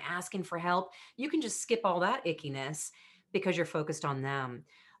aggressive? Am I asking for help? You can just skip all that ickiness because you're focused on them.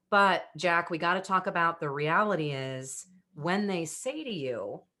 But Jack, we got to talk about the reality is when they say to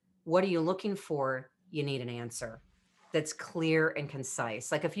you, what are you looking for? You need an answer that's clear and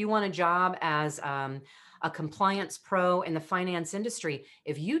concise. Like if you want a job as a compliance pro in the finance industry,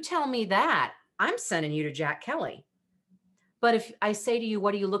 if you tell me that, I'm sending you to Jack Kelly. But if I say to you,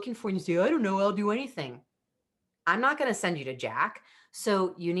 what are you looking for? And you say, I don't know, I'll do anything. I'm not going to send you to Jack.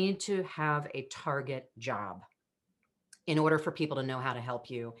 So you need to have a target job in order for people to know how to help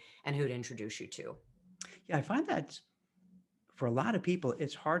you and who to introduce you to. Yeah, I find that for a lot of people,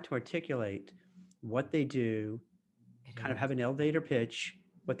 it's hard to articulate what they do, It kind of is. have an elevator pitch,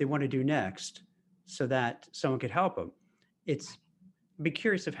 what they want to do next, so that someone could help them. It's be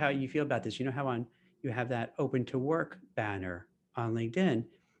curious of how you feel about this. You know how on you have that open to work banner on LinkedIn,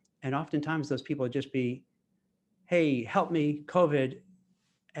 and oftentimes those people just be, "Hey, help me, COVID,"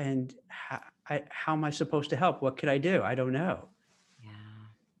 and how am I supposed to help? What could I do? I don't know. Yeah.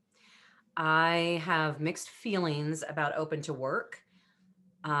 I have mixed feelings about open to work.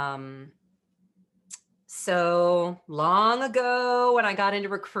 Um, so long ago, when I got into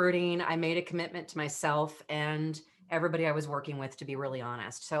recruiting, I made a commitment to myself and everybody I was working with to be really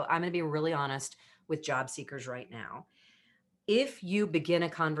honest. So I'm going to be really honest with job seekers right now. If you begin a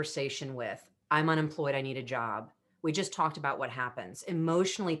conversation with, I'm unemployed, I need a job, we just talked about what happens.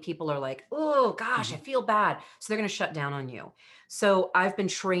 Emotionally, people are like, oh gosh, I Mhm. feel bad. So they're going to shut down on you. So I've been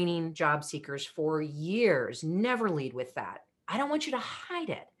training job seekers for years. Never lead with that. I don't want you to hide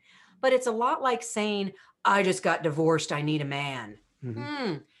it. But it's a lot like saying, I just got divorced, I need a man. Mhm.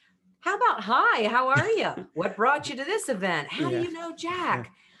 Hmm. How about, hi, how are you? What brought you to this event? How do Yeah. you know Yeah.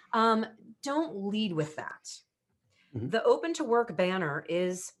 Jack? Um, don't lead with that. Mhm. The open to work banner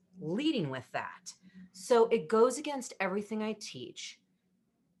is leading with that. So it goes against everything I teach.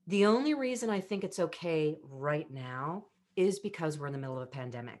 The only reason I think it's okay right now is because we're in the middle of a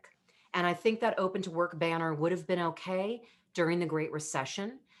pandemic. And I think that open to work banner would have been okay during the Great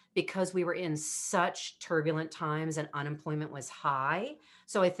Recession because we were in such turbulent times and unemployment was high.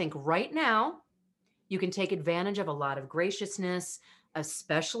 So I think right now you can take advantage of a lot of graciousness,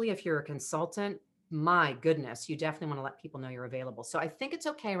 especially if you're a consultant. My goodness, you definitely want to let people know you're available. So I think it's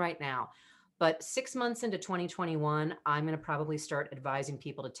okay right now. But 6 months into 2021, I'm going to probably start advising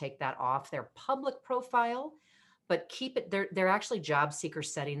people to take that off their public profile, but keep it. They're actually job seeker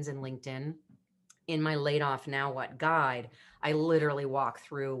settings in LinkedIn. In my laid off now what guide, I literally walk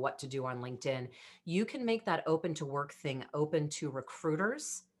through what to do on LinkedIn. You can make that open to work thing open to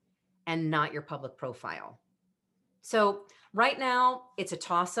recruiters and not your public profile. So right now, it's a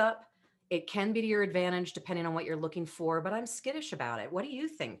toss up. It can be to your advantage depending on what you're looking for, but I'm skittish about it. What do you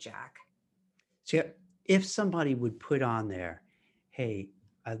think, Jack? See, if somebody would put on there, "Hey,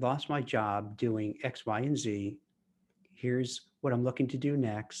 I lost my job doing X, Y, and Z. Here's what I'm looking to do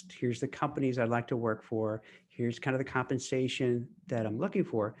next. Here's the companies I'd like to work for. Here's kind of the compensation that I'm looking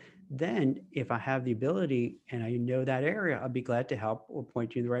for." Then, if I have the ability and I know that area, I'll be glad to help or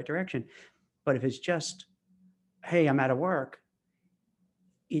point you in the right direction. But if it's just, "Hey, I'm out of work,"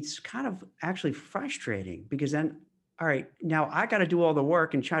 it's kind of actually frustrating because then, all right, now I got to do all the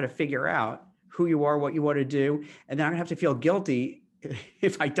work and try to figure out who you are, what you want to do. And then I'm gonna have to feel guilty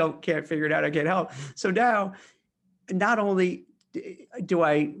if I can't figure it out, I can't help. So now not only do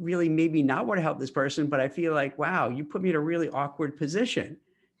I really maybe not want to help this person, but I feel like, wow, you put me in a really awkward position.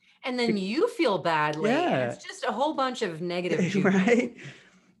 And then you feel badly, and Yeah. it's just a whole bunch of negative juju. Right.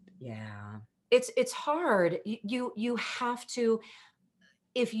 Yeah. It's hard. You have to,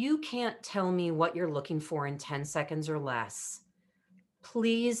 if you can't tell me what you're looking for in 10 seconds or less,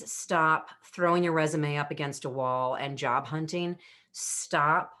 please stop throwing your resume up against a wall and job hunting.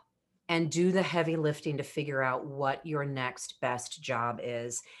 Stop and do the heavy lifting to figure out what your next best job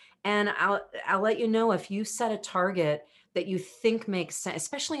is. And I'll let you know if you set a target that you think makes sense,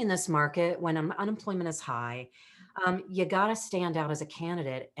 especially in this market when unemployment is high. You got to stand out as a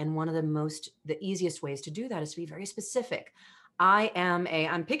candidate. And one of the easiest ways to do that is to be very specific.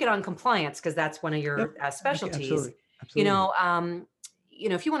 I'm picking on compliance because that's one of your Yep. Okay. specialties. Absolutely. You Absolutely. know, um,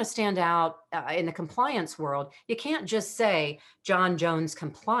 if you want to stand out in the compliance world, you can't just say John Jones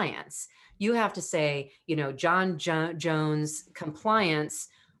compliance. You have to say, John Jones compliance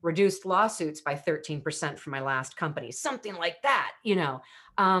reduced lawsuits by 13% for my last company, something like that.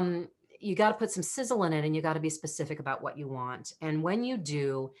 Um, you got to put some sizzle in it and you got to be specific about what you want. And when you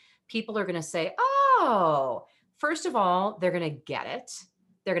do, people are going to say, oh, first of all, they're going to get it.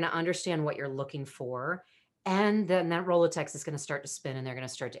 They're going to understand what you're looking for. And then that Rolodex is going to start to spin and they're going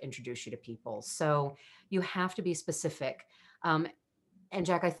to start to introduce you to people. So you have to be specific. Um, and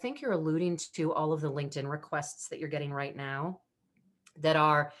Jack, I think you're alluding to all of the LinkedIn requests that you're getting right now that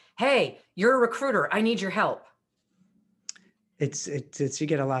are, hey, you're a recruiter, I need your help. You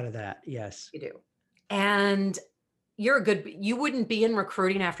get a lot of that. Yes. You do. And you wouldn't be in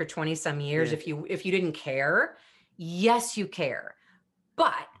recruiting after 20 some years Yeah. if you didn't care. Yes, you care.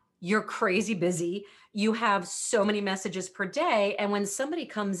 But you're crazy busy. You have so many messages per day. And when somebody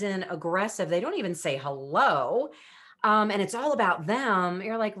comes in aggressive, they don't even say hello. And it's all about them.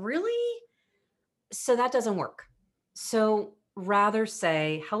 You're like, really? So that doesn't work. So rather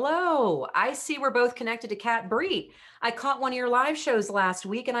say, hello, I see we're both connected to Kat Bree. I caught one of your live shows last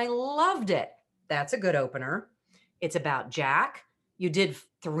week and I loved it. That's a good opener. It's about Jack. You did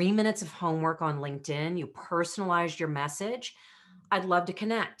 3 minutes of homework on LinkedIn. You personalized your message. I'd love to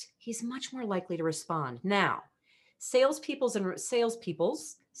connect. He's much more likely to respond. Now, salespeople and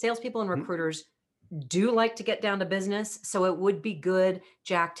Mhm. recruiters do like to get down to business. So it would be good.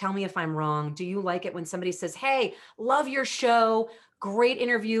 Jack, tell me if I'm wrong. Do you like it when somebody says, hey, love your show. Great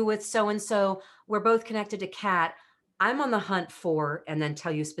interview with so-and-so. We're both connected to Kat. I'm on the hunt for, and then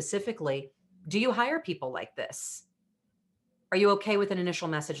tell you specifically, do you hire people like this? Are you okay with an initial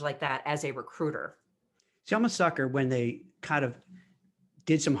message like that as a recruiter? See, I'm a sucker when they kind of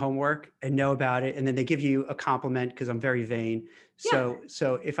did some homework and know about it, and then they give you a compliment because I'm very vain. Yeah.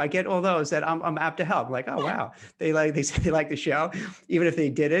 So if I get all those, that I'm apt to help. Like, oh wow, they say they like the show, even if they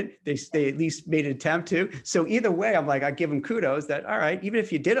didn't, they at least made an attempt to. So either way, I'm like, I give them kudos that all right, even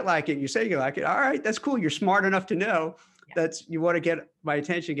if you didn't like it, you say you like it, all right, that's cool. You're smart enough to know Yeah. that's you want to get my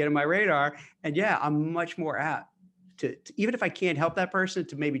attention, get on my radar, and yeah, I'm much more apt to even if I can't help that person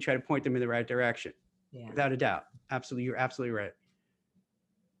to maybe try to point them in the right direction, Yeah. without a doubt. Absolutely, you're absolutely right.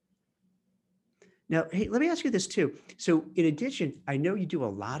 Now, hey, let me ask you this too. So, in addition, I know you do a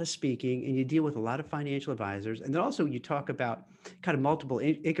lot of speaking and you deal with a lot of financial advisors, and then also you talk about kind of multiple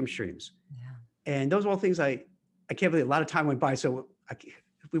income streams. Yeah. And those are all things I can't believe a lot of time went by. So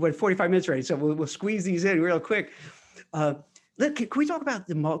we went 45 minutes already. So we'll squeeze these in real quick. Uh, can we talk about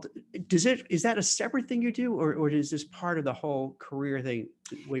the is that a separate thing you do, or is this part of the whole career thing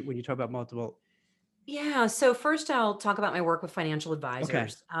when you talk about multiple? Yeah. So first I'll talk about my work with financial Okay.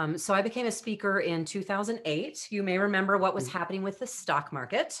 advisors. So I became a speaker in 2008. You may remember what was happening with the stock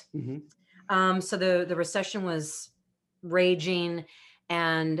market. Mm-hmm. So the recession was raging,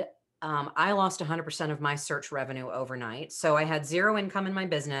 and I lost 100% of my search revenue overnight. So I had zero income in my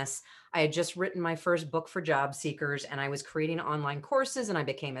business. I had just written my first book for job seekers, and I was creating online courses, and I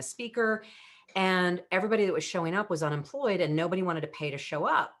became a speaker. And everybody that was showing up was unemployed, and nobody wanted to pay to show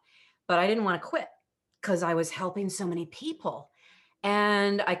up. But I didn't want to quit because I was helping so many people.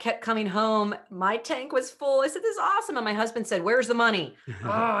 And I kept coming home. My tank was full. I said, this is awesome. And my husband said, where's the money?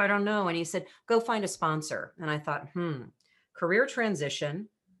 Oh, I don't know. And he said, go find a sponsor. And I thought, career transition,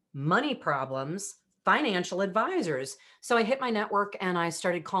 money problems, financial advisors. So I hit my network and I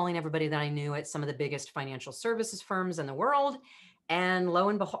started calling everybody that I knew at some of the biggest financial services firms in the world. And lo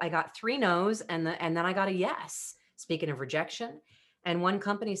and behold, I got 3 no's and then I got a yes. Speaking of rejection. And one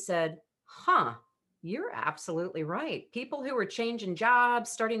company said, you're absolutely right. People who are changing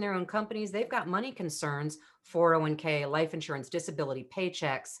jobs, starting their own companies, they've got money concerns, 401k, life insurance, disability,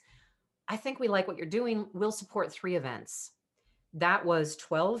 paychecks. I think we like what you're doing. We'll support 3 events. That was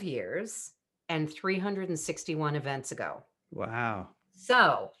 12 years and 361 events ago. Wow.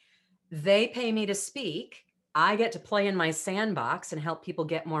 So they pay me to speak. I get to play in my sandbox and help people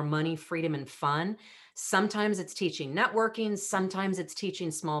get more money, freedom, and fun. Sometimes it's teaching networking. Sometimes it's teaching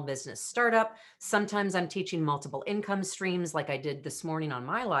small business startup. Sometimes I'm teaching multiple income streams like I did this morning on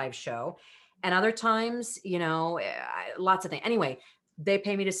my live show. And other times, lots of things. Anyway, they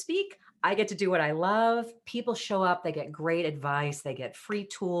pay me to speak. I get to do what I love. People show up, they get great advice, they get free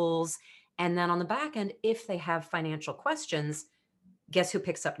tools. And then on the back end, if they have financial questions, guess who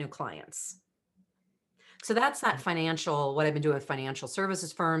picks up new clients? So that's that what I've been doing with financial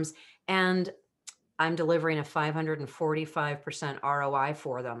services firms. And I'm delivering a 545% ROI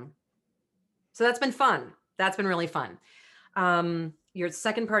for them. So that's been fun. That's been really fun. Your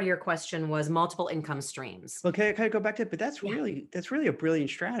second part of your question was multiple income streams. Well, can I go back to it? But that's Yeah. really a brilliant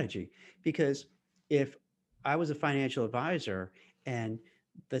strategy, because if I was a financial advisor and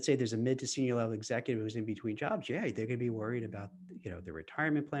let's say there's a mid to senior level executive who's in between jobs, yeah, they're going to be worried about their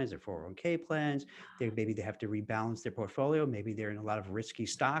retirement plans, their 401k plans. Maybe they have to rebalance their portfolio. Maybe they're in a lot of risky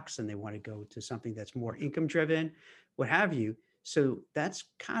stocks and they want to go to something that's more income driven, what have you. So that's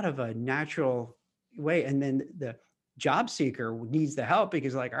kind of a natural way. And then the job seeker needs the help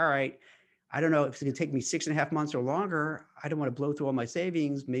because like, all right, I don't know if it's going to take me 6.5 months or longer. I don't want to blow through all my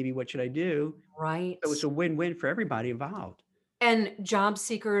savings. Maybe what should I do? Right. So it's a win-win for everybody involved. And job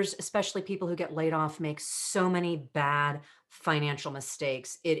seekers, especially people who get laid off, make so many bad financial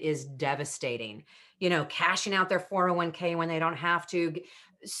mistakes. It is devastating. Cashing out their 401k when they don't have to.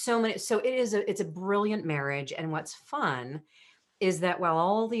 So it's a brilliant marriage. And what's fun is that while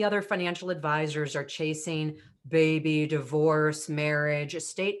all the other financial advisors are chasing baby, divorce, marriage,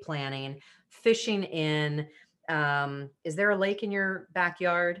 estate planning, fishing in. Is there a lake in your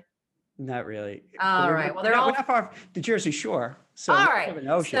backyard? Not really, but All we're right. not, Well, we're they're not, we're all not far off the Jersey Shore, so all we right. have an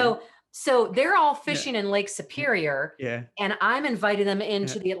ocean. So they're all Yeah, fishing in Lake Superior, yeah, and I'm inviting them yeah,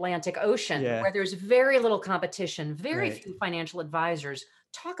 into the Atlantic Ocean yeah. where there's very little competition, very Right. few financial advisors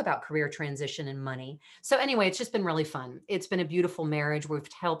talk about career transition and money. So anyway, it's just been really fun. It's been a beautiful marriage. We've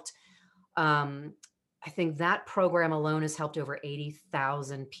helped um I think that program alone has helped over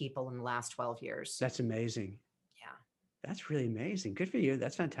 80,000 people in the last 12 years. That's amazing. Yeah, That's really amazing. Good for you.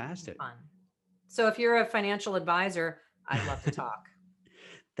 That's fantastic. fun. So if you're a financial advisor, I'd love to talk.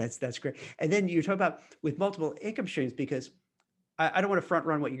 That's great. And then you talk about with multiple income streams because I don't want to front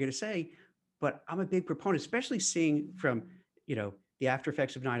run what you're going to say, but I'm a big proponent, especially seeing from, the after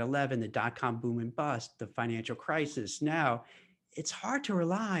effects of 9/11, the dot-com boom and bust, the financial crisis. Now, it's hard to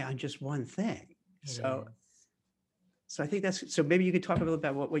rely on just one thing. It So, is. so I think so maybe you could talk a little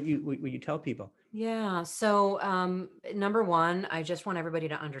about what you tell people. Yeah. So, number one, I just want everybody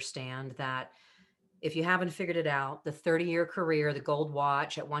to understand that if you haven't figured it out, the 30-year career, the gold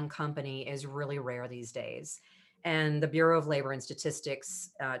watch at one company is really rare these days. And the Bureau of Labor and Statistics,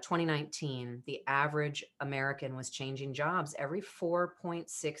 2019, the average American was changing jobs every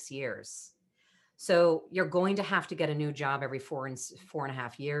 4.6 years. So you're going to have to get a new job every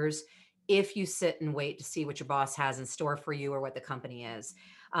 4.5 years if you sit and wait to see what your boss has in store for you or what the company is.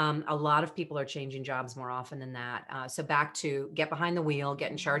 A lot of people are changing jobs more often than that. So back to get behind the wheel, get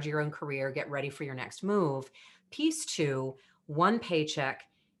in charge of your own career, get ready for your next move. Piece two, one paycheck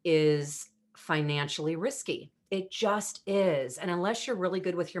is financially risky. It just is. And unless you're really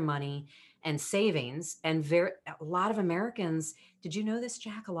good with your money and savings, and a lot of Americans, did you know this,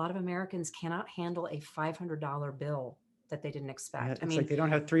 Jack? A lot of Americans cannot handle a $500 bill that they didn't Yeah, expect. I it's mean, like they don't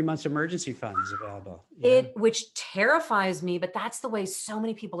have 3 months emergency funds available. Yeah. which terrifies me, but that's the way so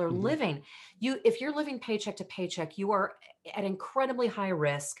many people are Mhm. living. If you're living paycheck to paycheck, you are at incredibly high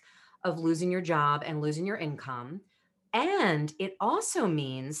risk of losing your job and losing your income. And it also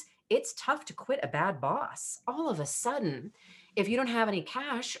means it's tough to quit a bad boss. All of a sudden, if you don't have any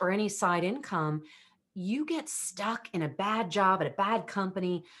cash or any side income, you get stuck in a bad job at a bad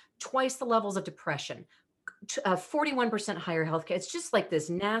company, twice the levels of depression, 41% higher healthcare. It's just like this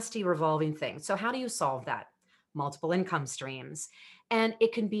nasty revolving thing. So how do you solve that? Multiple income streams. And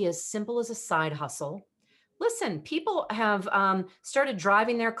it can be as simple as a side hustle. Listen, people have started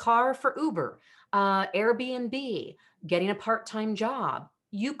driving their car for Uber, Airbnb, getting a part-time job.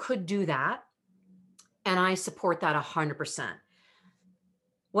 You could do that. And I support that 100%.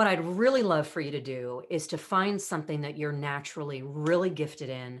 What I'd really love for you to do is to find something that you're naturally really gifted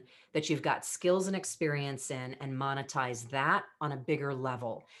in, that you've got skills and experience in, and monetize that on a bigger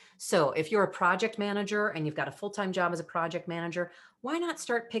level. So if you're a project manager and you've got a full-time job as a project manager, why not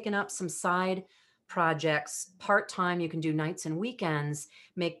start picking up some side projects part-time? You can do nights and weekends,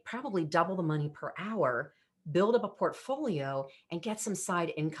 make probably double the money per hour, build up a portfolio, and get some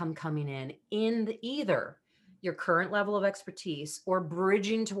side income coming in either your current level of expertise or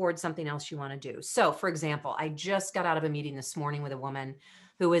bridging towards something else you want to do. So, for example, I just got out of a meeting this morning with a woman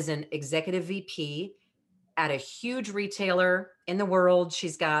who is an executive VP at a huge retailer in the world.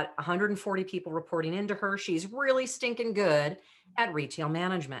 She's got 140 people reporting into her. She's really stinking good at retail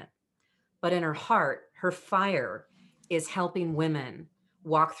management. But in her heart, her fire is helping women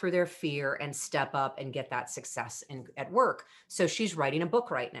walk through their fear and step up and get that success at work. So she's writing a book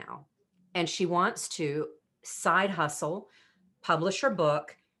right now, and she wants to side hustle, publish her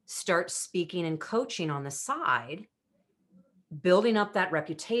book, start speaking and coaching on the side, building up that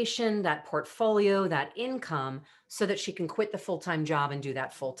reputation, that portfolio, that income, so that she can quit the full-time job and do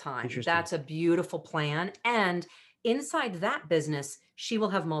that full-time. Interesting. That's a beautiful plan. And inside that business, she will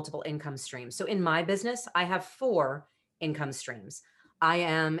have multiple income streams. So in my business, I have 4 income streams. I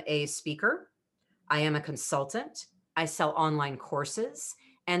am a speaker, I am a consultant, I sell online courses,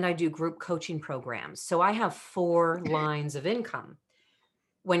 and I do group coaching programs. So I have 4 lines of income.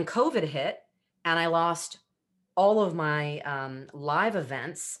 When COVID hit and I lost all of my live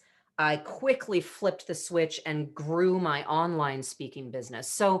events, I quickly flipped the switch and grew my online speaking business.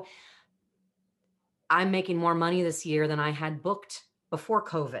 So I'm making more money this year than I had booked before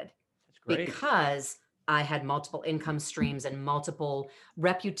COVID That's great. because I had multiple income streams and multiple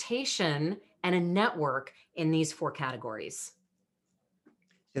reputation and a network in these 4 categories.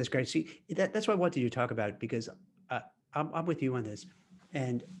 That's great. See, that's why I wanted you to talk about it because I'm with you on this.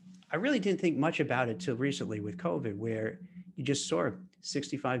 And I really didn't think much about it till recently with COVID, where you just saw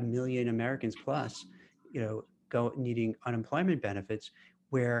 65 million Americans plus, go needing unemployment benefits,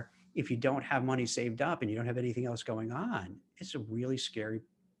 where if you don't have money saved up and you don't have anything else going on, it's a really scary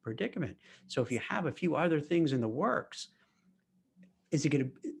predicament. So if you have a few other things in the works, is it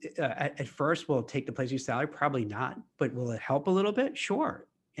going to, at first, will it take the place of your salary? Probably not, but will it help a little bit? Sure.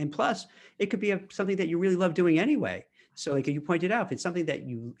 And plus, it could be something that you really love doing anyway. So like you pointed out, if it's something that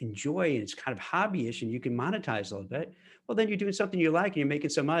you enjoy and it's kind of hobbyish and you can monetize a little bit, well, then you're doing something you like and you're making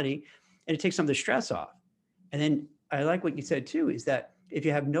some money and it takes some of the stress off. And then I like what you said too, is that if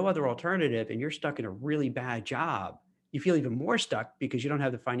you have no other alternative and you're stuck in a really bad job, you feel even more stuck because you don't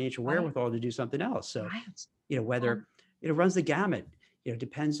have the financial wherewithal to do something else. So, whether it runs the gamut,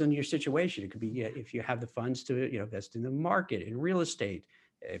 depends on your situation. It could be if you have the funds to, invest in the market, in real estate.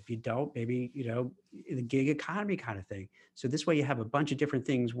 If you don't, maybe, the gig economy kind of thing. So this way you have a bunch of different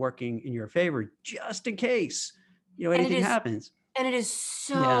things working in your favor, just in case, anything happens. And it is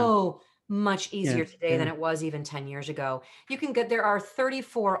so much easier today than it was even 10 years ago. There are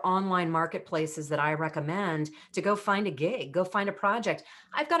 34 online marketplaces that I recommend to go find a gig, go find a project.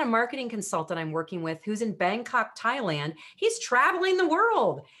 I've got a marketing consultant I'm working with who's in Bangkok, Thailand. He's traveling the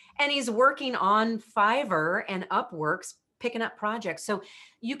world and he's working on Fiverr and Upworks, picking up projects. So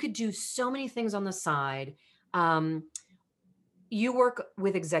you could do so many things on the side. You work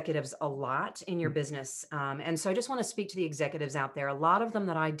with executives a lot in your business. And so I just want to speak to the executives out there. A lot of them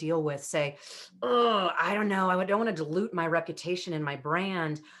that I deal with say, oh, I don't know. I don't want to dilute my reputation and my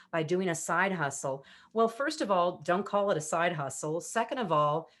brand by doing a side hustle. Well, first of all, don't call it a side hustle. Second of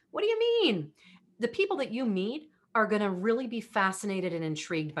all, what do you mean? The people that you meet are going to really be fascinated and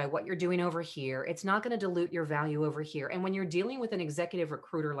intrigued by what you're doing over here. It's not going to dilute your value over here. And when you're dealing with an executive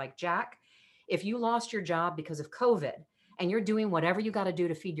recruiter like Jack, if you lost your job because of COVID, and you're doing whatever you got to do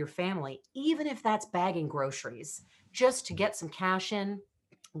to feed your family, even if that's bagging groceries, just to get some cash in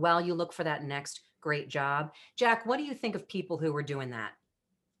while you look for that next great job. Jack, what do you think of people who are doing that?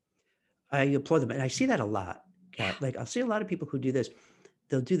 I applaud them. And I see that a lot, Kat. Like I'll see a lot of people who do this.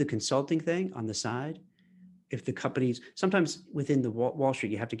 They'll do the consulting thing on the side. If the companies, sometimes within the Wall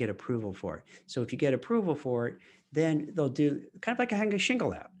Street, you have to get approval for it. So if you get approval for it, then they'll do kind of like hang a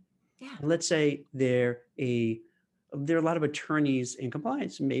shingle out. Yeah. And let's say there are a lot of attorneys in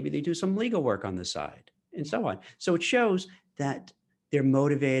compliance. Maybe they do some legal work on the side and so on. So it shows that they're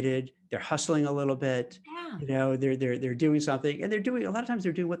motivated, they're hustling a little bit, they're doing something, and a lot of times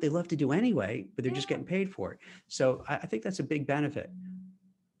they're doing what they love to do anyway, but they're just getting paid for it. So I think that's a big benefit.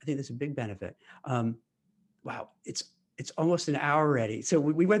 Wow, it's almost an hour already. So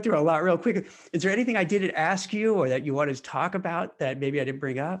we went through a lot real quick. Is there anything I didn't ask you or that you wanted to talk about that maybe I didn't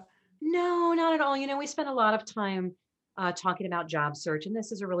bring up? No, not at all. We spend a lot of time talking about job search, and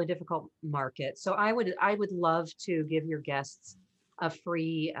this is a really difficult market. So I would love to give your guests a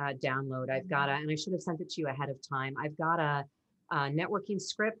free download. And I should have sent it to you ahead of time. I've got a networking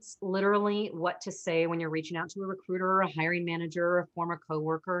scripts, literally what to say when you're reaching out to a recruiter or a hiring manager or a former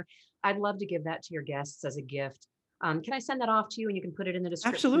coworker. I'd love to give that to your guests as a gift. Can I send that off to you and you can put it in the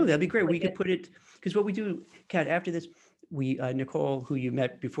description? Absolutely, that'd be great. We could put it, because what we do, Kat, after this, Nicole, who you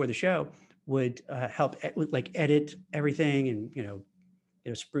met before the show, would help edit everything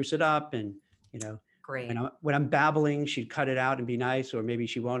and spruce it up and Great. And when I'm babbling, she'd cut it out and be nice, or maybe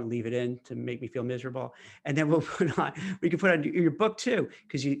she won't leave it in to make me feel miserable. And then we can put on your book too,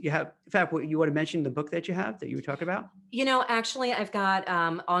 because you have, in fact, what you want to mention, the book that you have that you were talking about? Actually, I've got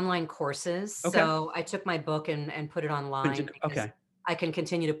online courses. Okay. So I took my book and put it online. Okay. I can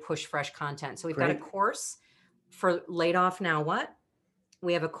continue to push fresh content. So we've Great. got a course for laid off now what?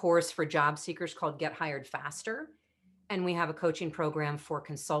 We have a course for job seekers called Get Hired Faster. And we have a coaching program for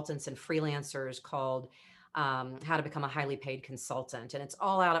consultants and freelancers called How to Become a Highly Paid Consultant. And it's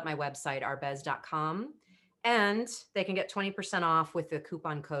all out at my website, arbez.com. And they can get 20% off with the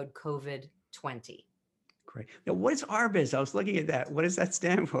coupon code COVID20. Great. Now, what is Arbez? I was looking at that. What does that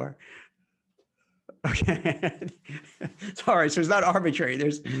stand for? Okay. All right. So it's not arbitrary.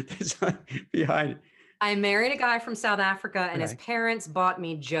 There's behind it. I married a guy from South Africa and his parents bought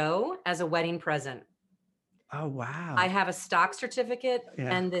me Joe as a wedding present. Oh, wow. I have a stock certificate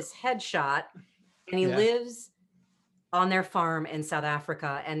and this headshot, and he lives on their farm in South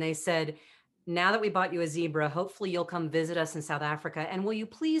Africa. And they said, now that we bought you a zebra, hopefully you'll come visit us in South Africa. And will you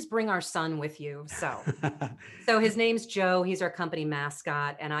please bring our son with you? So his name's Joe. He's our company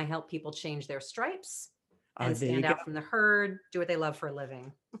mascot. And I help people change their stripes and stand out from the herd, do what they love for a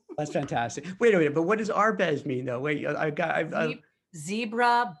living. That's fantastic. Wait a minute, but what does Arbez mean though? Wait,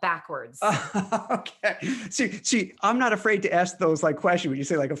 Zebra backwards. Okay. See, I'm not afraid to ask those questions when you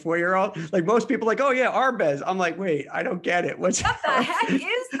say a 4-year-old. Like most people oh yeah, Arbez. I'm like, wait, I don't get it. What the heck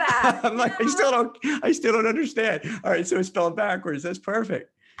is that? I'm like, I still don't understand. All right, so it's spelled backwards. That's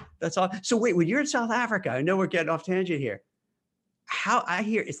perfect. That's all. So wait, when you're in South Africa, I know we're getting off tangent here. How I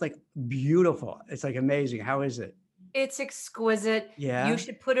hear it's like beautiful. It's like amazing. How is it? It's exquisite. You Yeah.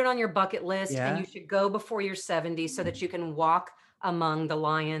 should put it on your bucket list and Yeah. you should go before you're 70 so that you can walk among the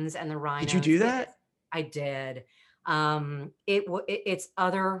lions and the Did you rhinos. do It is that? I did. It's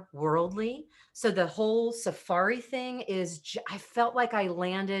otherworldly. So the whole safari thing I felt like I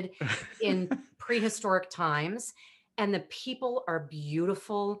landed in prehistoric times, and the people are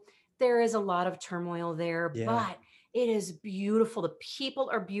beautiful. There is a lot of turmoil there, Yeah. but it is beautiful. The people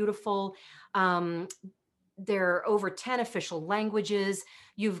are beautiful. Um, there are over 10 official languages.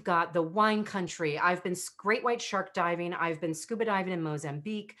 You've got the wine country. I've been great white shark diving. I've been scuba diving in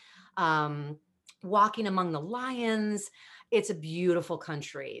Mozambique, walking among the lions. It's a beautiful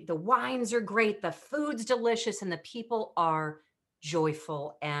country. The wines are great. The food's delicious and the people are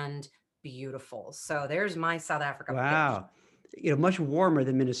joyful and beautiful. So there's my South Africa pitch. Wow. Much warmer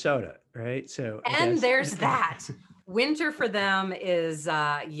than Minnesota, right? So I And guess. there's that. Winter for them is,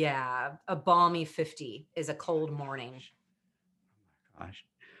 a balmy 50 is a cold morning. Gosh.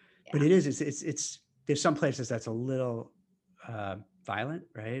 Yeah. But it is, it's, there's some places that's a little violent,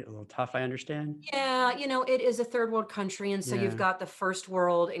 right? A little tough, I understand. Yeah, it is a third world country. And so Yeah. you've got the first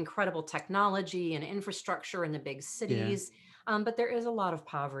world, incredible technology and infrastruccture in the big cities. But there is a lot of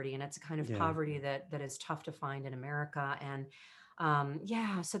poverty, and it's a kind of Yeah. poverty that is tough to find in America. And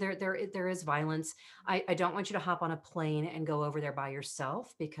so there is violence. I don't want you to hop on a plane and go over there by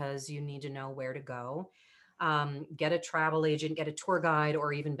yourself because you need to know where to go. Get a travel agent, get a tour guide,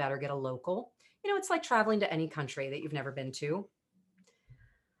 or even better, get a local. It's like traveling to any country that you've never been to.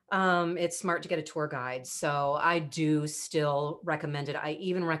 It's smart to get a tour guide. So I do still recommend it. I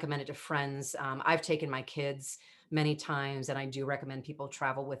even recommend it to friends. I've taken my kids many times, and I do recommend people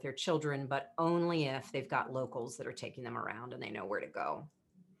travel with their children, but only if they've got locals that are taking them around and they know where to go.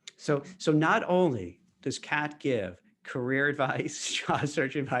 So not only does Kat give career advice, job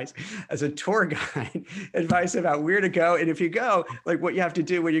search advice, as a tour guide, advice about where to go, and if you go, like what you have to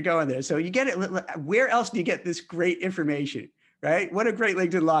do when you're going there. So you get it. Where else do you get this great information, right? What a great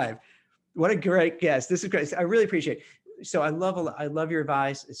LinkedIn Live. What a great guest. This is great. I really appreciate it. So I love your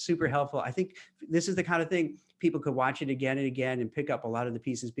advice. It's super helpful. I think this is the kind of thing people could watch it again and again and pick up a lot of the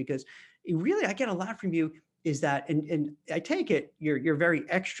pieces, because I get a lot from you is that, and I take it, you're very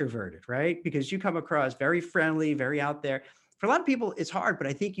extroverted, right? Because you come across very friendly, very out there. For a lot of people, it's hard, but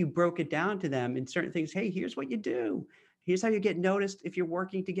I think you broke it down to them in certain things. Hey, here's what you do. Here's how you get noticed if you're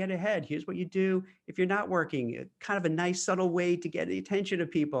working to get ahead. Here's what you do if you're not working. Kind of a nice, subtle way to get the attention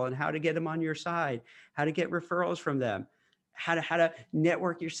of people and how to get them on your side, how to get referrals from them, how to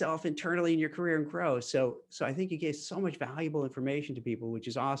network yourself internally in your career and grow. So I think you gave so much valuable information to people, which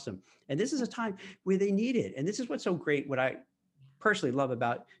is awesome. And this is a time where they need it. And this is what's so great. What I personally love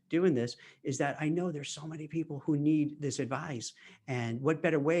about doing this is that I know there's so many people who need this advice. And what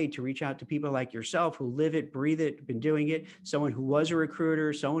better way to reach out to people like yourself who live it, breathe it, been doing it, someone who was a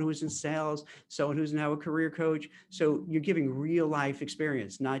recruiter, someone who's in sales, someone who's now a career coach. So you're giving real life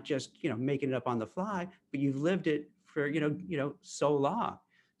experience, not just, making it up on the fly, but you've lived it for, so long.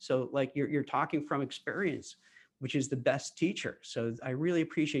 So like you're talking from experience, which is the best teacher. So I really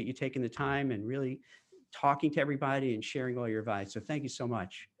appreciate you taking the time and really talking to everybody and sharing all your advice. So thank you so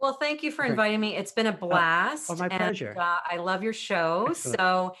much. Well, thank you for inviting me. It's been a blast. My pleasure. And, I love your show. Excellent.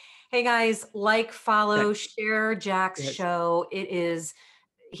 So, hey guys, follow, share Jack's show.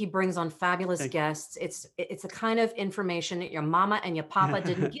 He brings on fabulous guests. It's the kind of information that your mama and your papa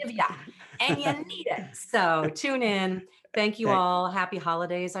didn't give you, and you need it. So tune in. Thank you all. Happy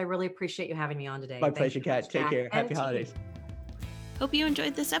holidays. I really appreciate you having me on today. My pleasure, Kat. Take care. Happy holidays. Hope you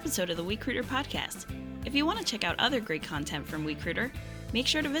enjoyed this episode of the WeCruiter podcast. If you want to check out other great content from WeCruiter, make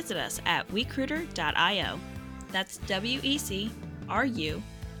sure to visit us at wecruiter.io. That's WECRUITR.io.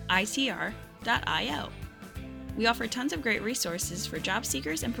 We offer tons of great resources for job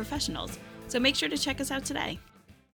seekers and professionals, so make sure to check us out today.